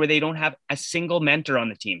situation where they don't have a single mentor on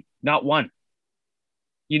the team, not one.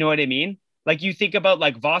 You know what I mean? Like you think about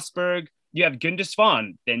like Vosberg, you have Gunde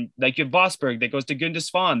Svan, then like you have Vosberg that goes to Gunde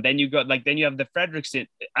Svan, then you got like, then you have the Fredriksson,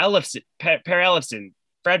 Ellefson, Per Ellefson,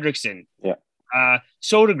 Fredriksson,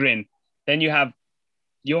 Sodergren, then you have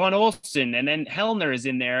Johan Olsen, and then Hellner is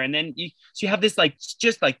in there. And then you have this like,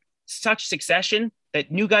 just like such succession that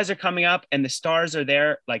new guys are coming up and the stars are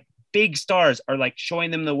there. Like big stars are like showing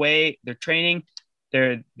them the way. They're training.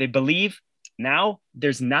 They believe. Now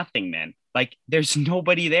there's nothing, man. Like there's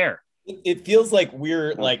nobody there. It feels like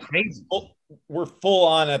we're like crazy. We're full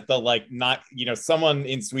on at the like, not, you know, someone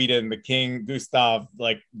in Sweden, the King, Gustav,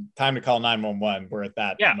 like time to call 911. We're at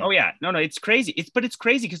that. Yeah. Oh yeah. No, it's crazy. It's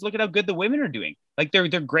crazy because look at how good the women are doing. Like they're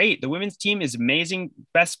great. The women's team is amazing.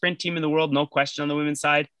 Best sprint team in the world. No question on the women's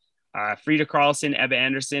side. Frida Karlsson, Ebba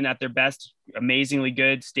Anderson at their best, amazingly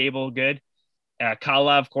good, stable, good.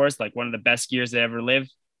 Kala, of course, like one of the best skiers that ever lived,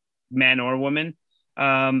 man or woman.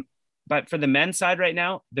 But for the men's side right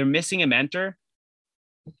now, they're missing a mentor,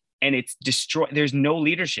 and it's destroyed. There's no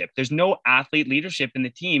leadership. There's no athlete leadership in the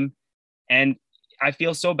team. And I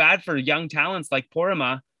feel so bad for young talents like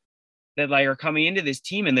Porema that like are coming into this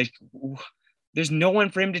team, and there's no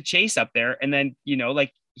one for him to chase up there. And then, you know,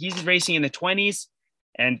 like he's racing in the 20s,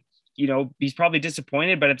 and you know, he's probably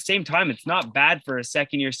disappointed, but at the same time, it's not bad for a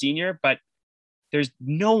second-year senior, but there's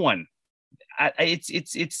no one.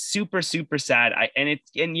 It's super, super sad. And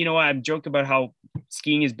you know, I'm joking about how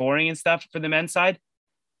skiing is boring and stuff for the men's side,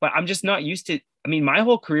 but I'm just not used to, I mean, my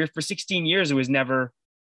whole career for 16 years, it was never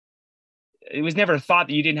thought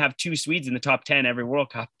that you didn't have 2 Swedes in the top 10 every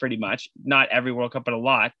World Cup, pretty much. Not every World Cup, but a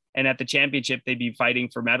lot. And at the championship, they'd be fighting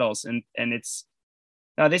for medals. And it's,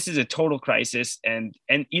 now this is a total crisis. And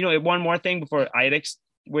you know, one more thing before Eirik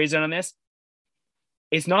weighs in on this.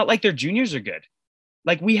 It's not like their juniors are good.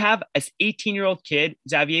 Like we have an 18-year-old kid,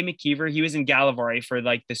 Xavier McKeever. He was in Gallivare for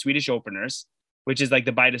like the Swedish openers, which is like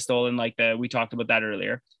the Beidestol, and like we talked about that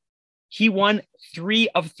earlier. He won 3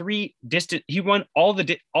 of 3 distant. He won all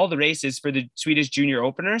the races for the Swedish junior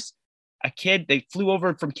openers. A kid that flew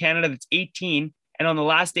over from Canada that's 18, and on the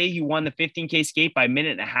last day he won the 15K skate by a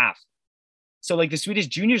minute and a half. So like the Swedish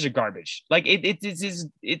juniors are garbage. Like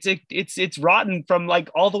it's rotten from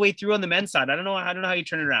like all the way through on the men's side. I don't know how you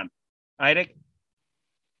turn it around. Eirik?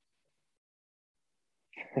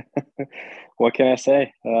 What can I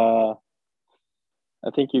say? I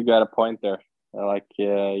think you got a point there.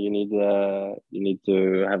 You need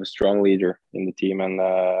to have a strong leader in the team and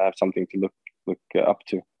have something to look up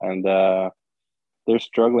to. And they're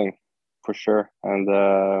struggling for sure.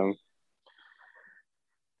 And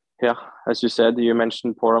yeah, as you said, you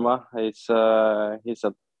mentioned Porema. He's a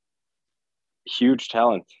huge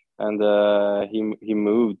talent, and he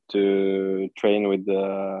moved to train with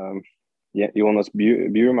Jonas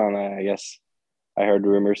Bjurman, I guess, I heard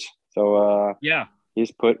rumors. So yeah,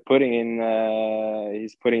 he's putting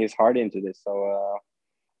his heart into this. So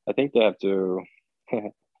I think they have to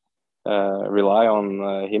rely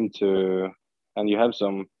on him to. And you had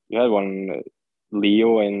one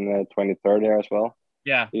Leo in 23rd there as well.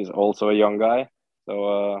 yeah. He's also a young guy.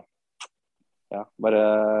 So yeah,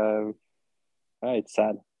 but it's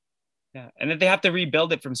sad. Yeah, and that they have to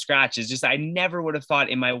rebuild it from scratch is just, I never would have thought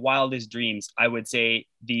in my wildest dreams I would say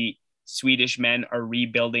the Swedish men are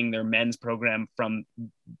rebuilding their men's program from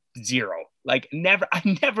zero. Like never, I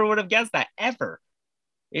never would have guessed that ever.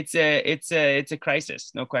 It's a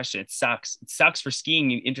crisis, no question. It sucks. It sucks for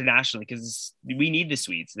skiing internationally because we need the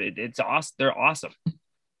Swedes. It's awesome. They're awesome.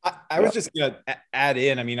 I was just gonna add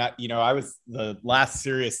in. I mean, I was the last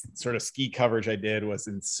serious sort of ski coverage I did was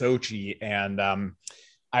in Sochi, and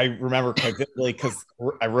I remember quite vividly because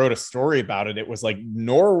I wrote a story about it. It was like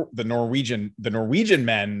the Norwegian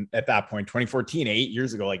men at that point, 2014, 8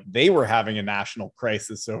 years ago, like they were having a national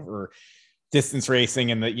crisis over distance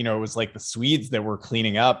racing, and it was like the Swedes that were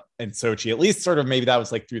cleaning up in Sochi. At least sort of maybe that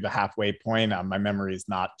was like through the halfway point. My memory is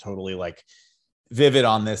not totally like vivid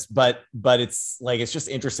on this, but it's like it's just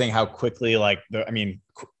interesting how quickly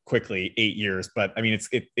quickly 8 years, but I mean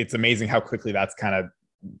it's amazing how quickly that's kind of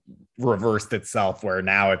reversed itself, where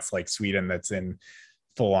now it's like Sweden that's in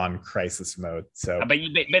full-on crisis mode. So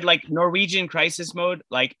but like Norwegian crisis mode,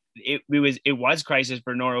 like it was crisis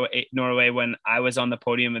for Norway when I was on the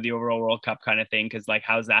podium of the overall World Cup kind of thing, because like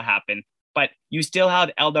how's that happen? But you still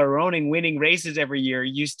had Eldar Roning winning races every year.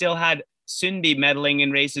 You still had Sundby medaling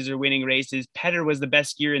in races or winning races. Petter was the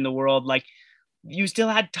best skier in the world. Like you still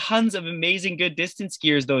had tons of amazing good distance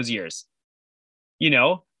skiers those years,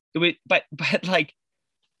 but like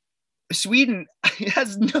Sweden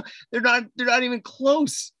has they're not even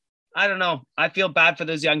close. I don't know. I feel bad for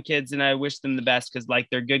those young kids and I wish them the best because like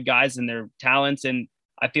they're good guys and they're talents, and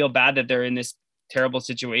I feel bad that they're in this terrible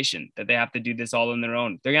situation that they have to do this all on their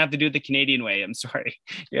own. They're gonna have to do it the Canadian way. I'm sorry.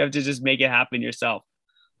 You have to just make it happen yourself.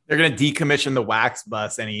 They're gonna decommission the wax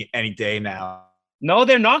bus any day now. No,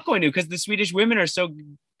 they're not going to, because the Swedish women are so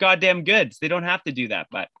goddamn good. So they don't have to do that.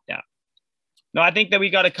 But yeah. No, I think that we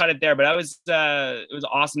got to cut it there, but it was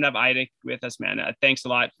awesome to have Eirik with us, man. Thanks a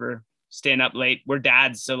lot for staying up late. We're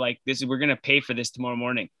dads, so like we're going to pay for this tomorrow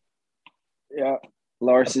morning. Yeah.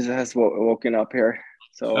 Lars has woken up here.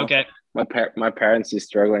 So okay. My parents is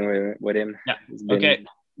struggling with him. Yeah. Okay.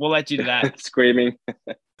 We'll let you do that. Screaming.